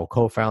Ebersol,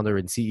 co-founder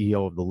and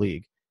CEO of the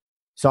league.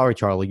 Sorry,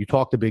 Charlie, you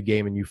talked a big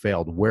game and you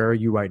failed. Where are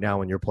you right now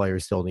when your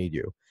players still need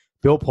you?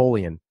 Bill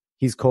Polian,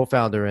 he's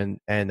co-founder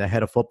and the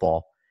head of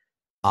football.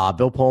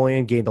 Bill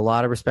Polian gained a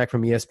lot of respect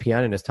from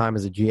ESPN in his time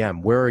as a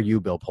GM. Where are you,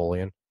 Bill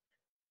Polian?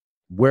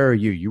 Where are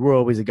you? You were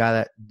always a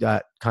guy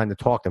that kind of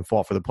talked and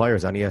fought for the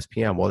players on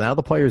ESPN. Well, now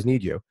the players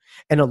need you.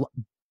 And the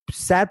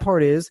sad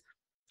part is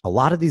a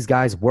lot of these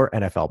guys were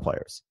NFL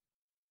players.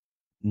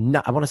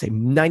 I want to say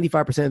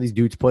 95% of these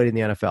dudes played in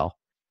the NFL.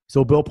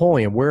 So Bill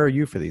Polian, where are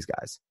you for these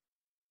guys?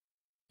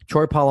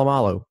 Troy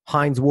Polamalu,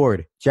 Hines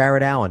Ward,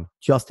 Jared Allen,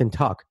 Justin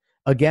Tuck.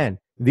 Again,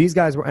 these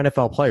guys were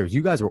NFL players.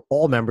 You guys were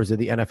all members of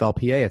the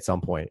NFLPA at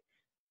some point.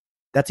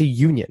 That's a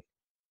union.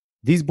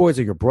 These boys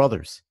are your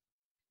brothers.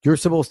 You're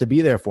supposed to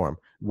be there for them.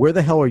 Where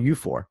the hell are you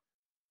for?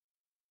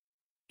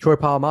 Troy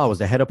Polamalu was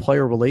the head of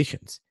player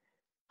relations.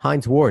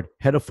 Hines Ward,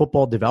 head of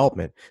football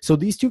development. So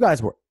these two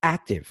guys were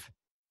active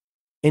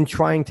in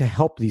trying to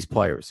help these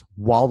players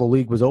while the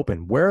league was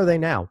open. Where are they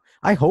now?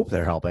 I hope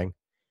they're helping.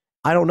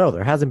 I don't know.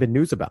 There hasn't been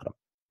news about them.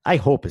 I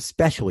hope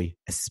especially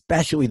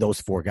those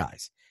four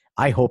guys.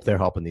 I hope they're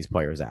helping these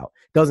players out.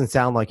 Doesn't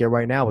sound like it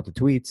right now with the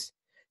tweets.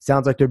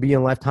 Sounds like they're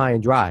being left high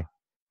and dry.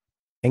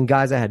 And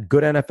guys that had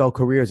good NFL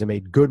careers and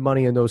made good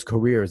money in those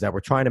careers that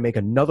were trying to make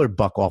another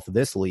buck off of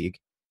this league.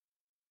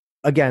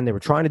 Again, they were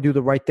trying to do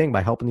the right thing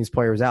by helping these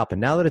players out. But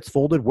now that it's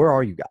folded, where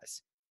are you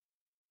guys?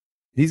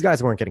 These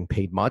guys weren't getting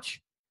paid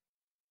much.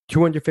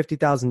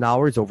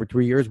 $250,000 over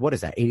 3 years. What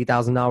is that?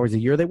 $80,000 a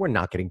year? They were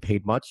not getting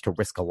paid much to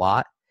risk a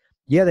lot.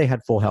 Yeah, they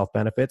had full health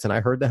benefits, and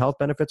I heard the health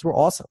benefits were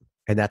awesome,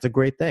 and that's a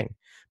great thing.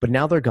 But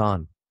now they're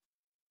gone.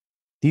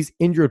 These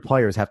injured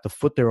players have to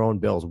foot their own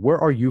bills. Where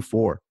are you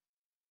for?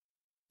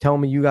 Tell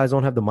me you guys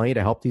don't have the money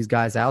to help these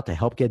guys out, to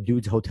help get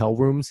dudes hotel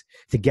rooms,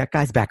 to get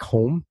guys back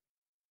home?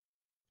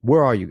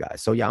 Where are you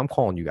guys? So, yeah, I'm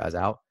calling you guys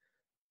out.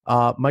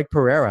 Mike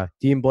Pereira,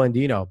 Dean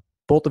Blandino,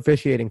 both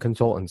officiating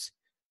consultants.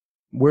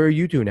 Where are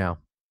you two now?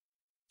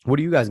 What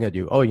are you guys going to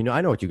do? Oh,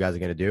 I know what you guys are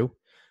going to do.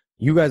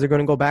 You guys are going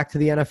to go back to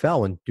the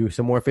NFL and do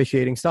some more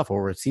officiating stuff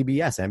over at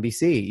CBS,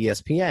 NBC,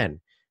 ESPN,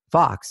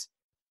 Fox,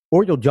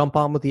 or you'll jump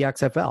on with the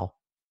XFL.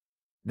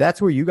 That's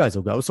where you guys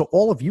will go. So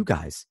all of you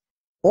guys,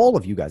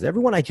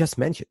 everyone I just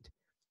mentioned,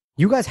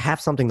 you guys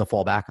have something to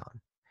fall back on.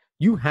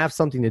 You have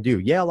something to do.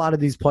 Yeah, a lot of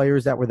these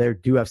players that were there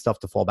do have stuff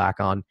to fall back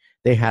on.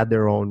 They had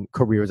their own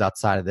careers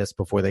outside of this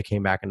before they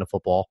came back into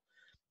football.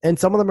 And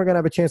some of them are going to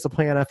have a chance to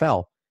play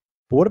NFL.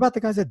 But what about the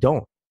guys that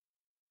don't?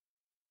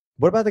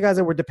 What about the guys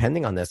that were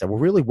depending on this, that were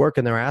really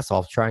working their ass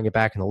off trying to get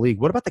back in the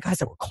league? What about the guys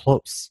that were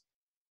close,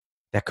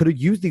 that could have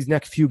used these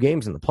next few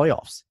games in the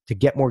playoffs to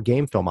get more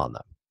game film on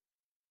them?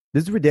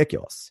 This is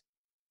ridiculous.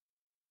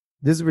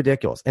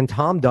 And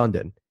Tom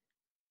Dundon,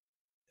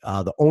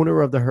 the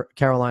owner of the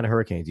Carolina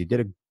Hurricanes, you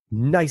did a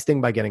nice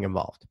thing by getting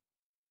involved.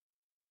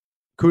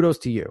 Kudos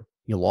to you.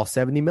 You lost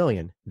 $70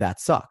 million. That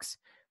sucks.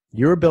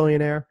 You're a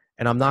billionaire,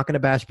 And I'm not going to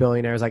bash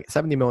billionaires. Like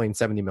 70 million,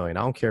 70 million.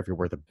 I don't care if you're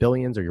worth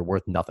billions or you're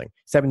worth nothing.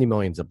 70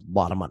 million is a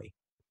lot of money.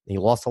 And you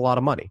lost a lot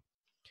of money.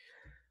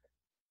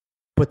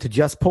 But to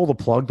just pull the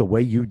plug the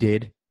way you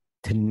did,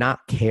 to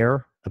not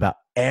care about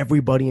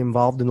everybody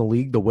involved in the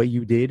league the way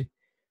you did,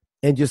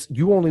 and just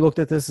you only looked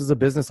at this as a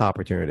business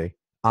opportunity,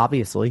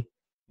 obviously.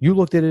 You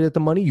looked at it at the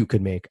money you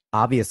could make,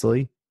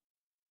 obviously.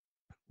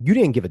 You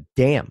didn't give a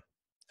damn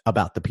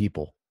about the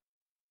people.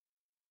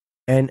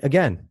 And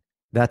again,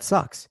 that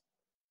sucks.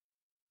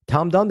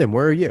 Tom Dundon,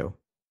 where are you?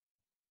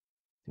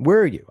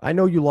 Where are you? I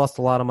know you lost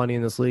a lot of money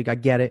in this league. I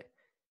get it.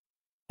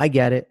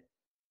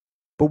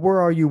 But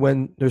where are you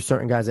when there's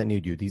certain guys that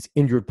need you? These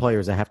injured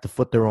players that have to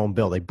foot their own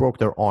bill. They broke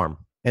their arm,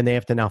 and they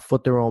have to now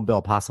foot their own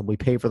bill, possibly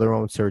pay for their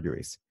own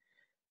surgeries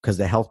because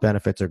the health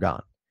benefits are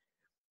gone.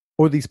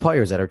 Or these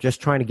players that are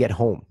just trying to get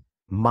home,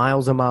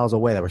 miles and miles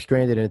away, that were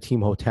stranded in a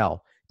team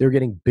hotel. They're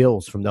getting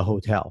bills from the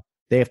hotel.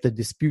 They have to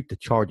dispute the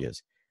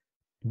charges.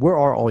 Where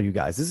are all you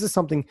guys? This is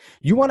something,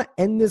 you want to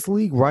end this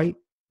league right?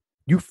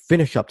 You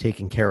finish up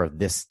taking care of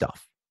this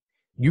stuff.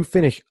 You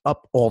finish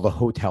up all the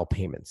hotel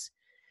payments.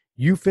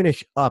 You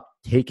finish up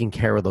taking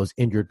care of those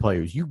injured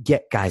players. You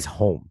get guys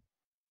home.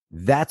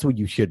 That's what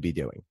you should be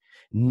doing,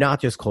 not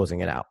just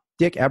closing it out.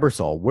 Dick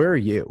Ebersol, where are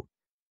you?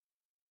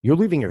 You're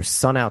leaving your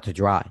son out to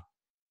dry.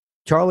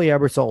 Charlie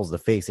Ebersol is the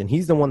face, and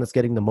he's the one that's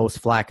getting the most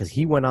flack because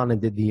he went on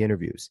and did the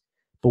interviews.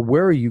 But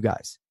where are you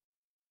guys?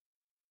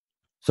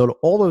 So to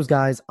all those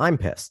guys, I'm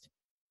pissed.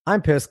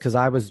 I'm pissed because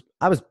I was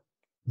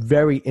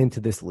very into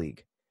this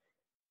league.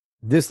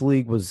 This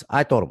league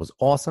I thought it was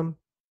awesome.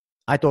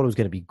 I thought it was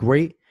going to be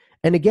great.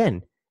 And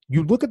again,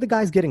 you look at the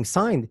guys getting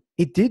signed,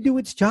 it did do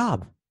its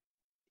job.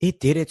 It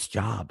did its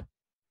job.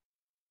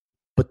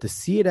 But to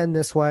see it end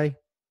this way,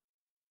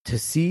 to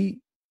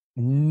see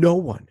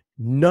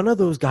none of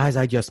those guys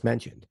I just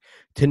mentioned,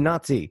 to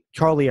not see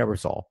Charlie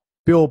Ebersol,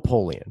 Bill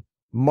Polian,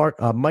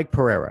 Mike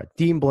Pereira,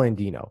 Dean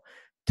Blandino,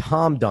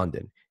 Tom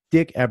Dundon,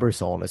 Dick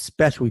Ebersol, and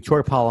especially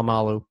Troy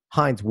Polamalu,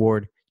 Hines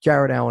Ward,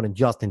 Jared Allen, and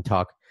Justin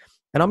Tuck.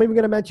 And I'm even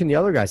going to mention the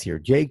other guys here.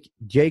 J.K.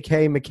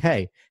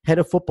 McKay, head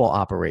of football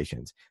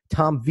operations.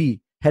 Tom V,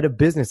 head of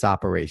business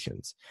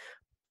operations.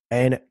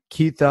 And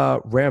Keith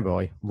Rambo,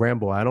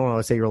 I don't know how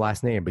to say your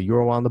last name, but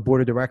you're on the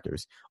board of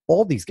directors.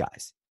 All these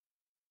guys.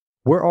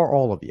 Where are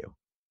all of you?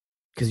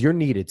 Because you're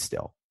needed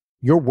still.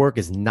 Your work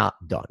is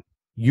not done.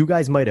 You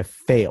guys might have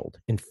failed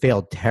and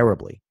failed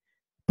terribly,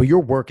 but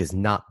your work is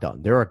not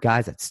done. There are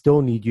guys that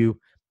still need you,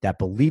 that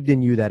believed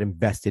in you, that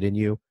invested in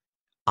you.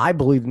 I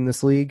believe in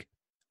this league.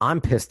 I'm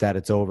pissed that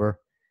it's over.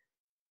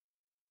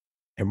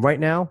 And right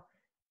now,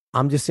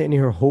 I'm just sitting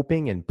here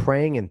hoping and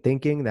praying and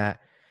thinking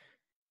that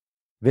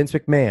Vince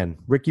McMahon,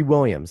 Ricky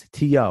Williams,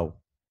 T.O.,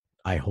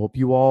 I hope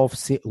you all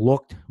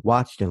looked,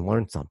 watched, and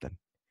learned something.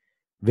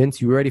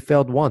 Vince, you already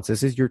failed once.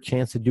 This is your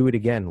chance to do it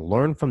again.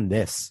 Learn from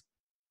this.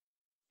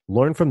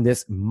 Learn from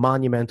this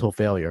monumental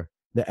failure.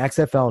 The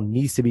XFL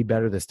needs to be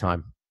better this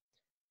time.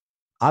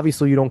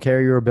 Obviously, you don't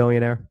care. You're a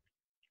billionaire.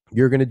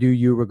 You're going to do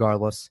you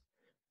regardless.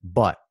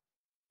 But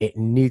it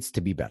needs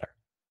to be better.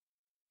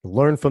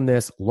 Learn from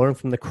this. Learn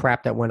from the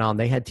crap that went on.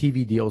 They had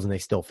TV deals and they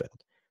still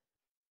failed.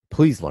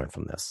 Please learn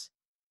from this.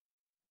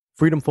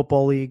 Freedom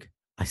Football League,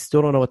 I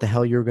still don't know what the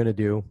hell you're going to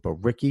do, but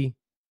Ricky,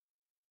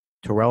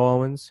 Terrell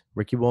Owens,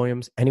 Ricky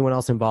Williams, anyone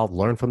else involved,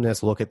 learn from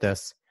this. Look at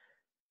this.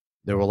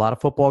 There were a lot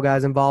of football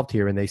guys involved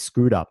here, and they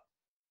screwed up.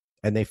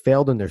 And they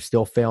failed, and they're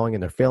still failing,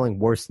 and they're failing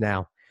worse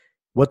now.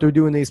 What they're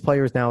doing to these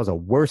players now is a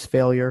worse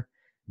failure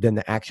than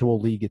the actual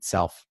league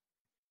itself.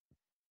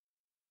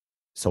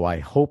 So I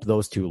hope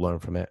those two learn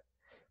from it.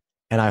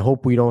 And I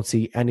hope we don't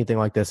see anything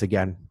like this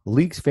again.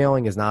 Leagues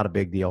failing is not a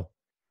big deal.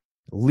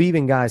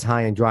 Leaving guys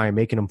high and dry and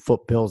making them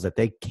foot bills that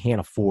they can't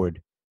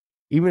afford.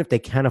 Even if they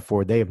can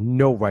afford, they have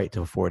no right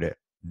to afford it.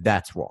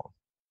 That's wrong.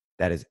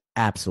 That is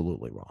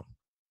absolutely wrong.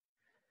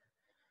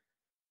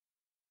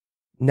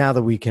 Now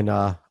that we can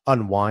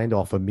unwind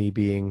off of me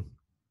being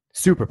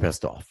super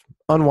pissed off,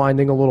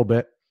 unwinding a little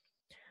bit,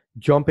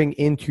 jumping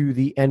into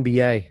the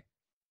NBA.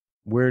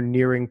 We're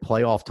nearing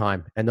playoff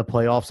time, and the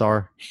playoffs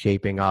are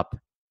shaping up.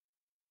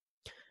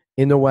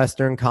 In the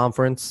Western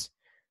Conference,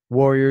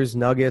 Warriors,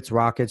 Nuggets,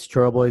 Rockets,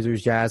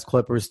 Trailblazers, Jazz,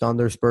 Clippers,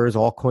 Thunder, Spurs,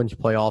 all clinch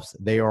playoffs.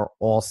 They are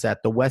all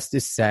set. The West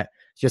is set.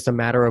 It's just a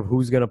matter of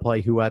who's going to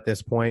play who at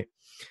this point.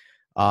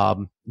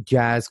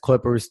 Jazz,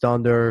 Clippers,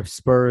 Thunder,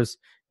 Spurs,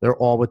 they're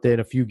all within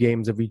a few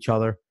games of each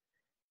other.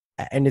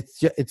 And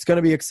it's going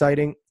to be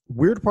exciting.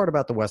 Weird part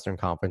about the Western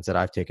Conference that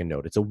I've taken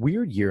note, it's a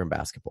weird year in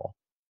basketball.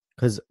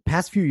 Because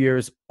past few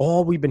years,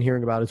 all we've been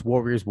hearing about is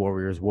Warriors,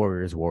 Warriors,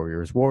 Warriors,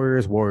 Warriors,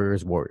 Warriors,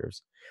 Warriors,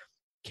 Warriors.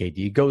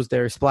 KD goes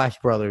there, Splash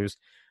Brothers,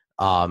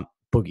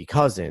 Boogie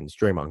Cousins,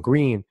 Draymond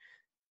Green.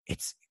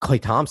 It's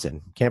Klay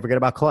Thompson. Can't forget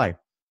about Klay.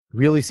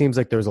 Really seems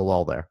like there's a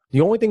lull there.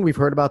 The only thing we've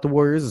heard about the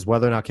Warriors is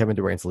whether or not Kevin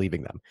Durant's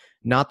leaving them.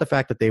 Not the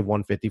fact that they've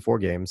won 54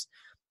 games.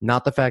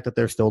 Not the fact that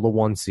they're still the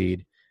 1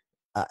 seed.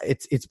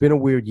 It's been a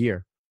weird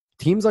year.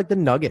 Teams like the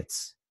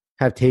Nuggets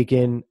have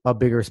taken a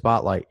bigger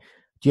spotlight.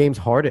 James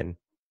Harden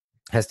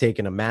has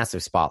taken a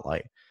massive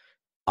spotlight.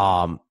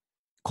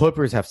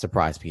 Clippers have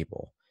surprised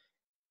people.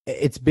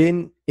 It's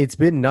been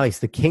nice.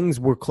 The Kings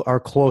are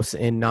close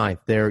in ninth.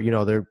 They're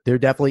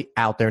definitely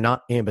out there,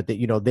 not in, but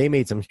they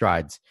made some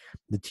strides.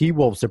 The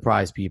T-Wolves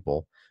surprised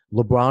people.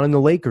 LeBron and the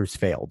Lakers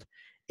failed.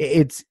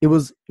 It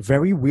was a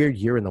very weird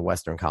year in the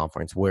Western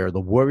Conference where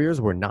the Warriors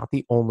were not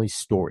the only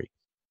story.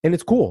 And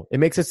it's cool. It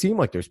makes it seem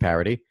like there's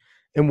parity,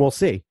 and we'll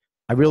see.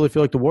 I really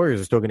feel like the Warriors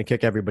are still going to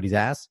kick everybody's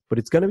ass, but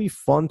it's going to be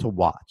fun to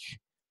watch.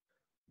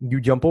 You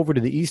jump over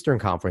to the Eastern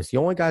Conference. The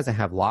only guys that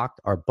have locked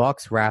are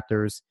Bucks,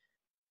 Raptors,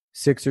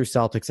 Sixers,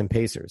 Celtics, and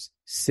Pacers.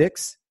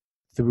 6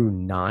 through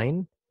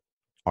 9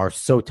 are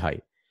so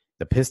tight.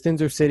 The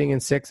Pistons are sitting in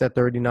 6 at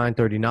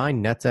 39-39,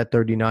 Nets at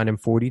 39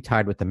 and 40,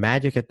 tied with the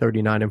Magic at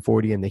 39 and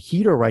 40, and the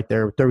Heat are right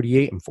there at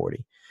 38 and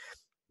 40.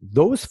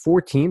 Those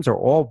 4 teams are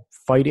all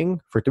fighting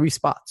for 3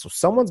 spots, so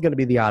someone's going to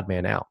be the odd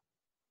man out.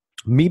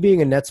 Me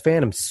being a Nets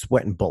fan, I'm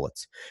sweating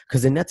bullets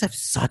because the Nets have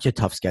such a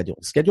tough schedule.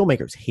 Schedule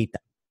makers hate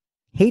them.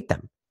 Hate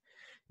them.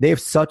 They have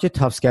such a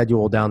tough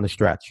schedule down the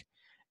stretch,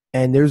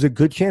 and there's a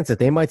good chance that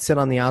they might sit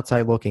on the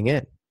outside looking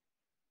in.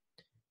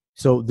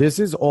 So this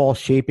is all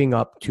shaping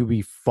up to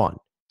be fun,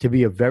 to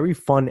be a very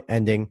fun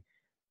ending,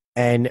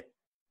 and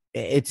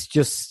it's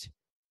just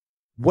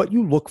what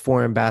you look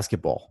for in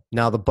basketball.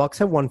 Now, the Bucks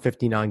have won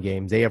 59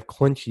 games. They have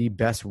clinched the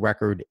best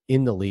record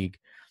in the league.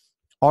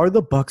 Are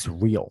the Bucks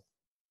real?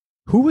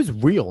 Who is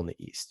real in the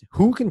East?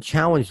 Who can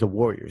challenge the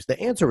Warriors? The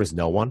answer is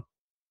no one.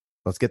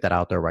 Let's get that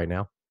out there right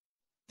now.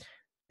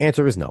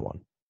 Answer is no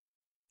one.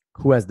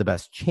 Who has the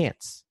best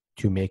chance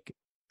to make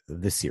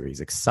this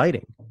series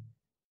exciting?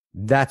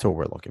 That's what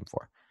we're looking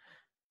for.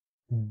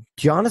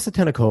 Giannis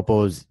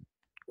Antetokounmpo is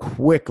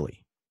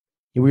quickly,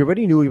 we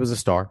already knew he was a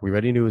star. We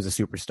already knew he was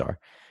a superstar.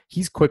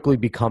 He's quickly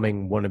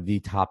becoming one of the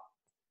top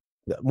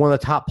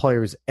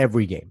players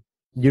every game.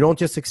 You don't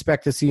just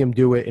expect to see him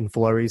do it in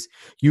flurries.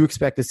 You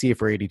expect to see it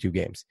for 82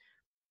 games.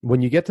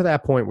 When you get to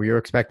that point where you're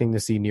expecting to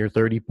see near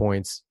 30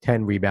 points,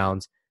 10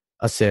 rebounds,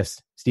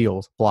 assists,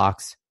 steals,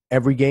 blocks,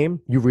 every game,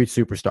 you've reached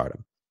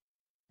superstardom.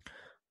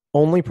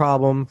 Only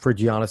problem for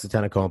Giannis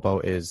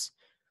Antetokounmpo is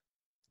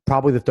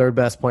probably the third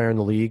best player in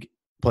the league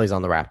plays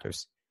on the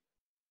Raptors.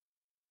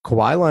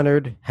 Kawhi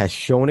Leonard has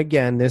shown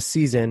again this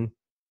season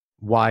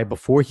why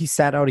before he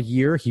sat out a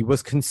year, he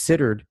was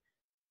considered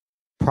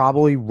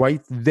probably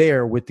right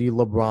there with the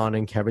LeBron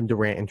and Kevin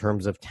Durant in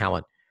terms of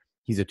talent.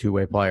 He's a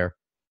two-way player.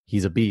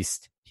 He's a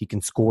beast. He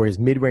can score his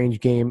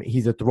mid-range game.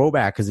 He's a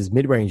throwback because his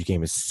mid-range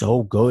game is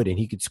so good and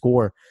he could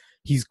score.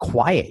 He's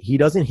quiet. He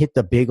doesn't hit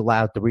the big,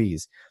 loud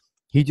threes.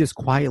 He just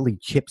quietly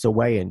chips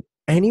away, and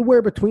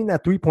anywhere between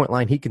that three-point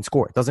line, he can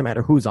score. It doesn't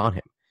matter who's on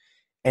him.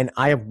 And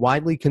I have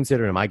widely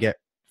considered him. I get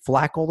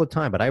flack all the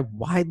time, but I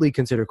widely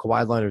consider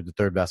Kawhi Leonard the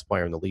third best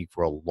player in the league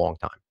for a long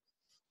time.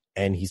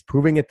 And he's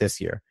proving it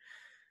this year.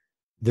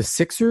 The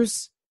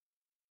Sixers,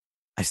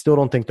 I still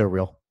don't think they're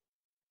real.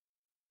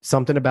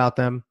 Something about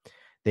them.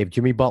 They have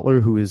Jimmy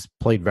Butler, who has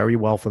played very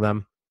well for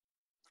them.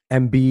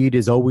 Embiid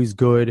is always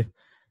good.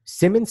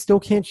 Simmons still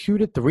can't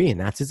shoot at 3, and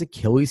that's his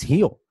Achilles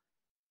heel.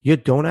 You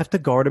don't have to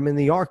guard him in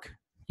the arc.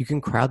 You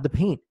can crowd the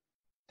paint.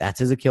 That's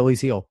his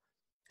Achilles heel.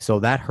 So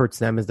that hurts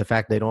them is the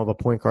fact they don't have a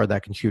point guard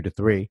that can shoot a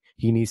 3.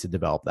 He needs to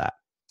develop that.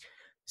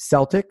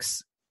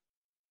 Celtics,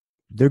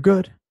 they're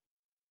good.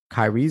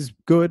 Kyrie's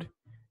good.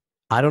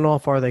 I don't know how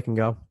far they can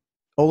go.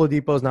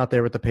 Oladipo's not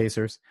there with the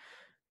Pacers.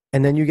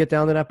 And then you get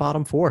down to that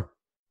bottom 4.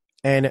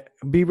 And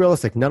be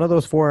realistic, none of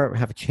those 4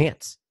 have a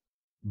chance.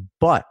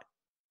 But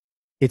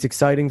it's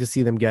exciting to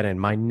see them get in.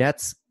 My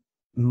Nets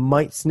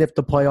might sniff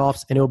the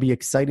playoffs, and it'll be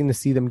exciting to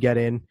see them get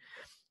in.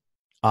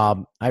 I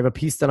have a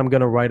piece that I'm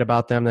going to write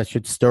about them that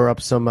should stir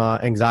up some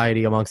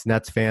anxiety amongst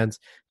Nets fans,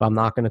 but I'm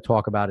not going to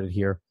talk about it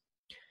here.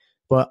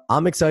 But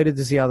I'm excited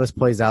to see how this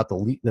plays out.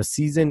 The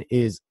season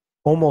is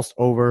almost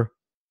over.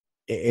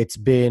 It's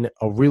been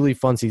a really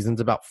fun season.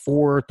 It's about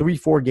 4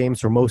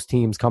 games for most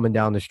teams coming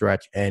down the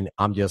stretch, and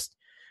I'm just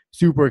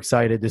super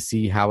excited to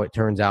see how it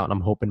turns out, and I'm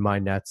hoping my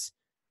Nets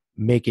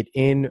make it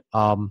in.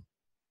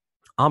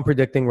 I'm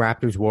predicting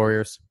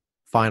Raptors-Warriors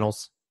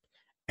finals,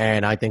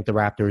 and I think the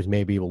Raptors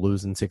maybe will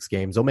lose in 6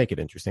 games. They'll make it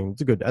interesting.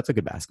 That's a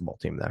good basketball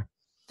team there.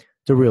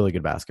 It's a really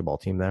good basketball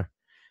team there.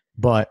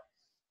 But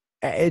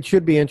it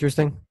should be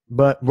interesting.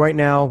 But right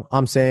now,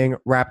 I'm saying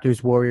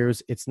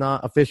Raptors-Warriors. It's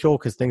not official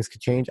because things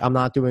could change. I'm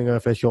not doing an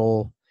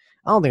official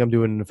 – I don't think I'm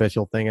doing an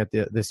official thing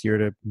this year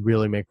to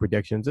really make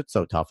predictions. It's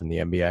so tough in the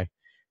NBA.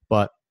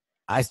 But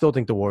I still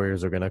think the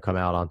Warriors are going to come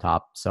out on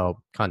top,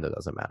 so kind of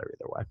doesn't matter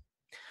either way.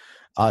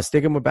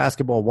 Sticking with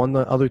basketball, one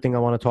other thing I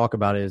want to talk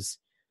about is,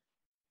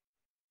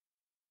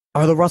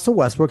 are the Russell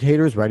Westbrook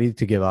haters ready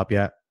to give up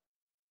yet?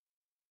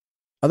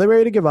 Are they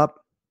ready to give up?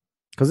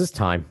 Because it's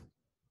time.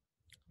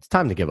 It's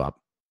time to give up.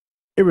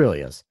 It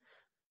really is.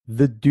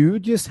 The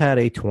dude just had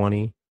a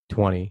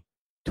 20-20-21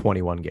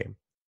 game.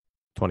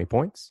 20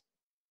 points,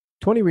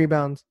 20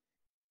 rebounds,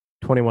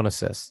 21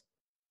 assists.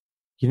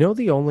 You know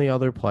the only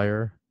other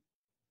player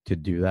to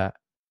do that?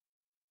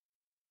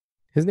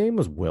 His name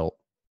was Wilt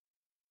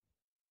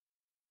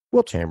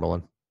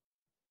Chamberlain.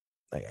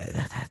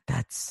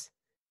 That's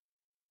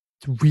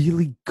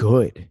really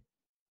good.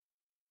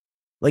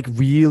 Like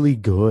really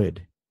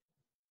good.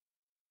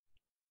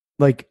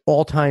 Like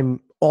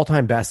all-time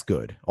best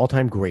good.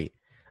 All-time great.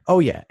 Oh,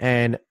 yeah.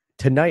 And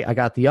tonight I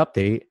got the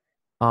update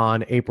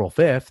on April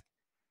 5th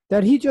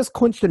that he just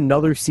clinched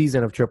another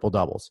season of triple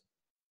doubles.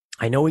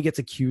 I know he gets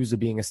accused of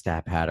being a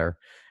stat patter.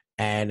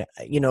 And,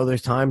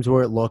 there's times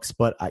where it looks,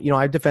 but,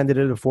 I've defended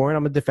it before and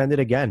I'm going to defend it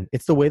again.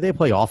 It's the way they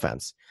play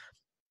offense.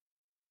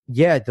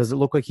 Yeah, does it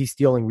look like he's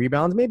stealing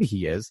rebounds? Maybe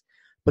he is.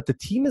 But the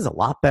team is a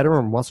lot better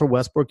when Russell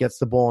Westbrook gets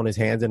the ball in his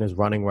hands and is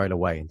running right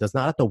away. And does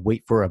not have to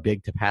wait for a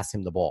big to pass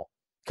him the ball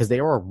because they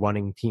are a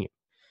running team.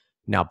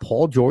 Now,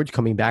 Paul George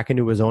coming back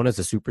into his own as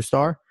a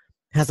superstar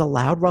has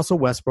allowed Russell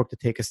Westbrook to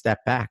take a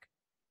step back.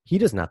 He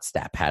does not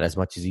stat pad as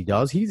much as he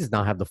does. He does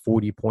not have the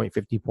 40-point,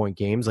 50-point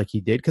games like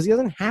he did because he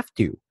doesn't have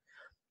to.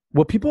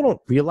 What people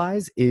don't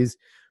realize is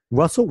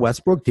Russell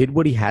Westbrook did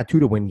what he had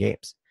to win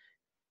games.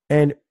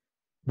 And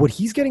what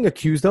he's getting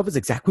accused of is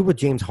exactly what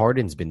James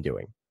Harden's been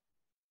doing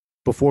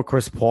before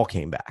Chris Paul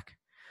came back.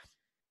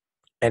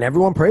 And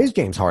everyone praised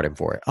James Harden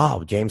for it.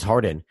 Oh, James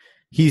Harden,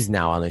 he's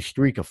now on a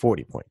streak of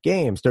 40-point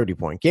games,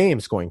 30-point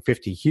games, scoring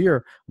 50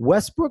 here.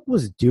 Westbrook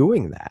was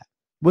doing that.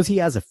 Was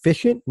he as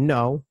efficient?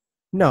 No,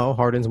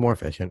 Harden's more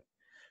efficient.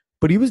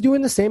 But he was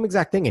doing the same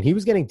exact thing, and he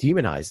was getting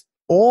demonized,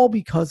 all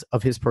because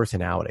of his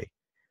personality.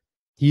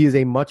 He is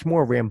a much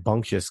more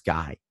rambunctious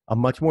guy, a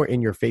much more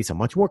in-your-face, a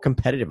much more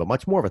competitive, a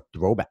much more of a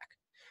throwback.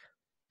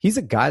 He's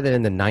a guy that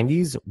in the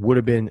 90s would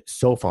have been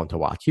so fun to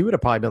watch. He would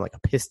have probably been like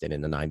a Piston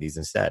in the 90s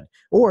instead.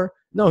 Or,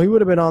 no, he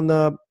would have been on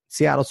the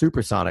Seattle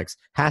Supersonics.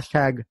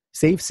 Hashtag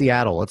save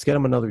Seattle. Let's get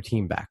him another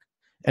team back.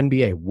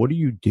 NBA, what are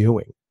you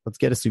doing? Let's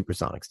get a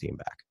Supersonics team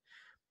back.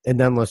 And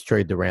then let's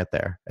trade Durant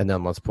there. And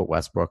then let's put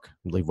Westbrook,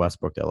 leave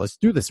Westbrook there. Let's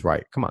do this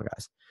right. Come on,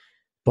 guys.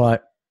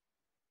 But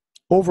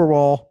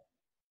overall,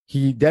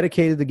 he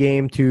dedicated the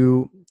game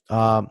to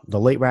the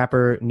late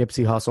rapper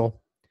Nipsey Hussle.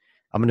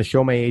 I'm going to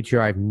show my age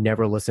here. I've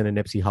never listened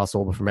to Nipsey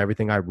Hussle, but from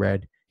everything I've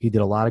read, he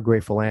did a lot of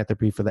great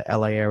philanthropy for the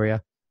LA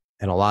area.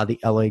 And a lot of the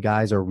LA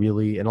guys are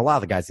really, and a lot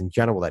of the guys in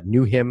general that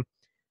knew him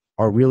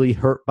are really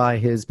hurt by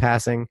his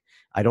passing.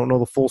 I don't know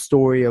the full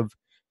story of,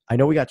 I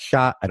know he got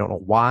shot. I don't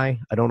know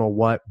why. I don't know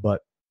what,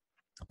 but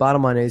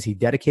bottom line is he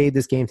dedicated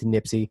this game to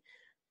Nipsey.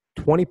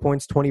 20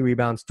 points, 20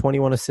 rebounds,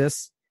 21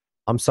 assists.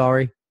 I'm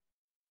sorry.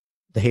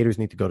 The haters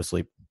need to go to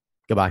sleep.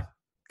 Goodbye.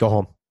 Go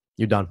home.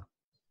 You're done.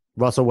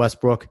 Russell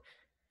Westbrook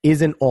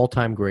is an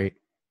all-time great.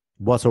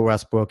 Russell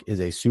Westbrook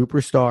is a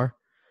superstar.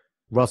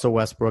 Russell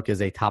Westbrook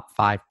is a top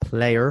 5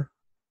 player.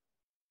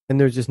 And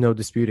there's just no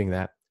disputing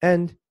that.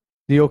 And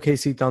the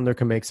OKC Thunder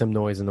can make some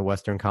noise in the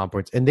Western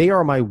Conference. And they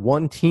are my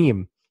one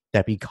team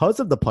that,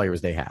 because of the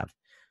players they have,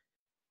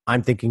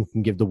 I'm thinking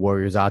can give the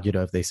Warriors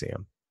agita if they see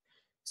them.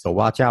 So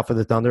watch out for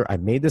the Thunder. I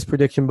made this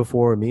prediction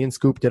before. Me and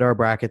Scoop did our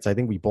brackets. I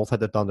think we both had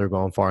the Thunder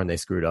going far and they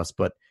screwed us.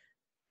 But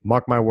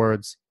mark my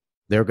words,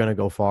 they're going to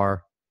go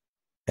far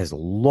as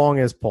long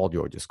as Paul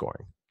George is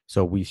scoring.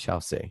 So we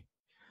shall see.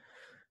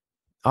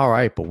 All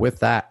right, but with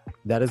that,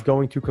 that is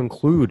going to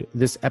conclude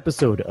this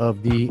episode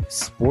of the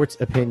Sports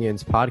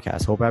Opinions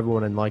podcast. Hope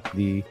everyone liked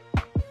the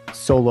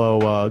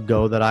solo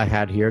go that I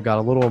had here. Got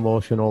a little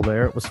emotional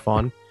there. It was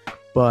fun.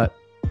 But,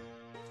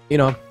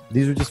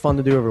 these are just fun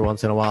to do every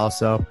once in a while.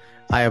 So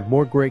I have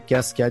more great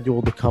guests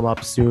scheduled to come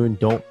up soon.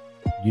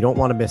 You don't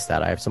want to miss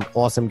that. I have some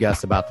awesome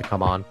guests about to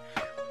come on.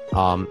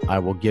 I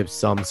will give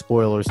some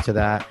spoilers to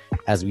that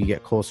as we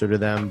get closer to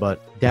them,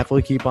 but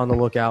definitely keep on the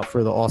lookout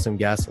for the awesome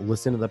guests.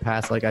 Listen to the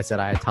past. Like I said,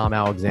 I had Tom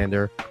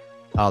Alexander,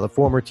 the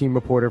former team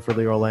reporter for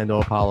the Orlando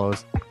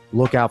Apollos.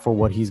 Look out for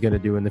what he's going to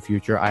do in the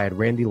future. I had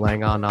Randy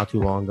Lang on not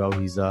too long ago.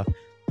 He's a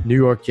New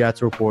York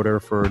Jets reporter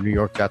for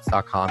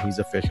NewYorkJets.com. He's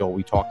official.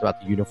 We talked about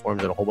the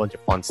uniforms and a whole bunch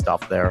of fun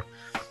stuff there.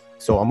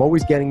 So I'm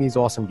always getting these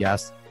awesome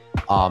guests.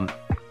 I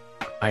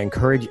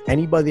encourage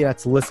anybody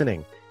that's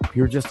listening, if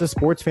you're just a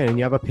sports fan and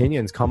you have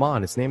opinions, come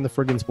on. It's named the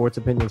friggin' Sports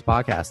Opinions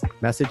Podcast.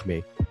 Message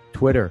me.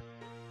 Twitter.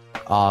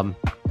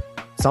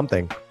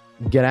 Something.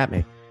 Get at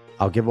me.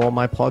 I'll give all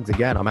my plugs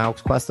again. I'm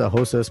Alex Cuesta,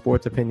 host of the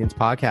Sports Opinions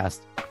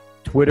Podcast.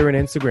 Twitter and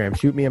Instagram.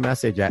 Shoot me a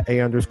message at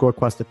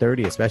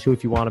 @A_Cuesta30, especially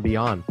if you want to be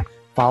on.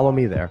 Follow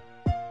me there.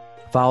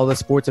 Follow the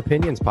Sports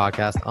Opinions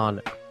Podcast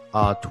on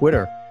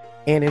Twitter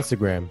and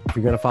Instagram. If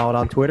you're going to follow it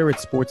on Twitter,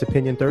 it's Sports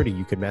Opinion 30.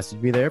 You can message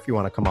me there if you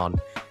want to come on.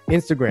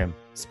 Instagram,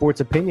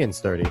 Sports Opinions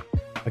 30.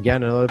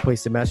 Again, another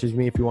place to message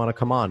me if you want to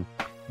come on.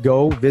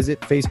 Go visit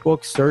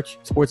Facebook, search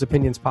Sports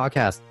Opinions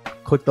Podcast.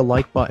 Click the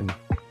like button.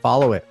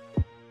 Follow it.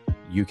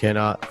 You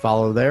can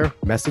follow there.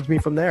 Message me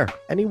from there.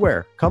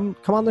 Anywhere. Come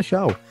on the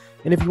show.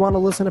 And if you want to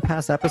listen to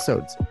past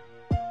episodes,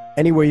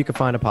 anywhere you can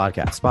find a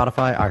podcast.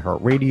 Spotify,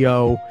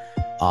 iHeartRadio,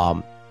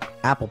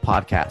 Apple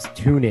Podcasts,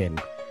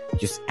 TuneIn.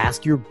 Just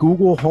ask your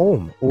Google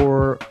Home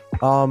or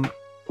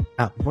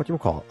what do you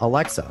call it?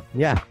 Alexa.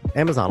 Yeah,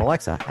 Amazon,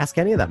 Alexa. Ask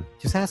any of them.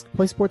 Just ask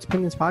Play Sports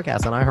Opinions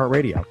Podcast on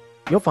iHeartRadio.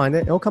 You'll find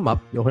it. It'll come up.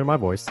 You'll hear my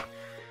voice.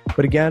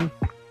 But again,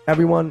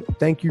 everyone,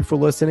 thank you for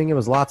listening. It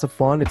was lots of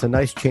fun. It's a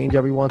nice change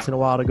every once in a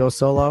while to go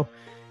solo.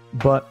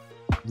 But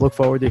look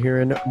forward to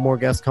hearing more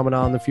guests coming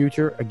on in the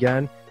future.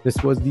 Again,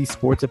 this was the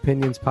Sports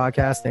Opinions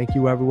Podcast. Thank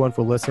you, everyone,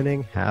 for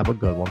listening. Have a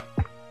good one.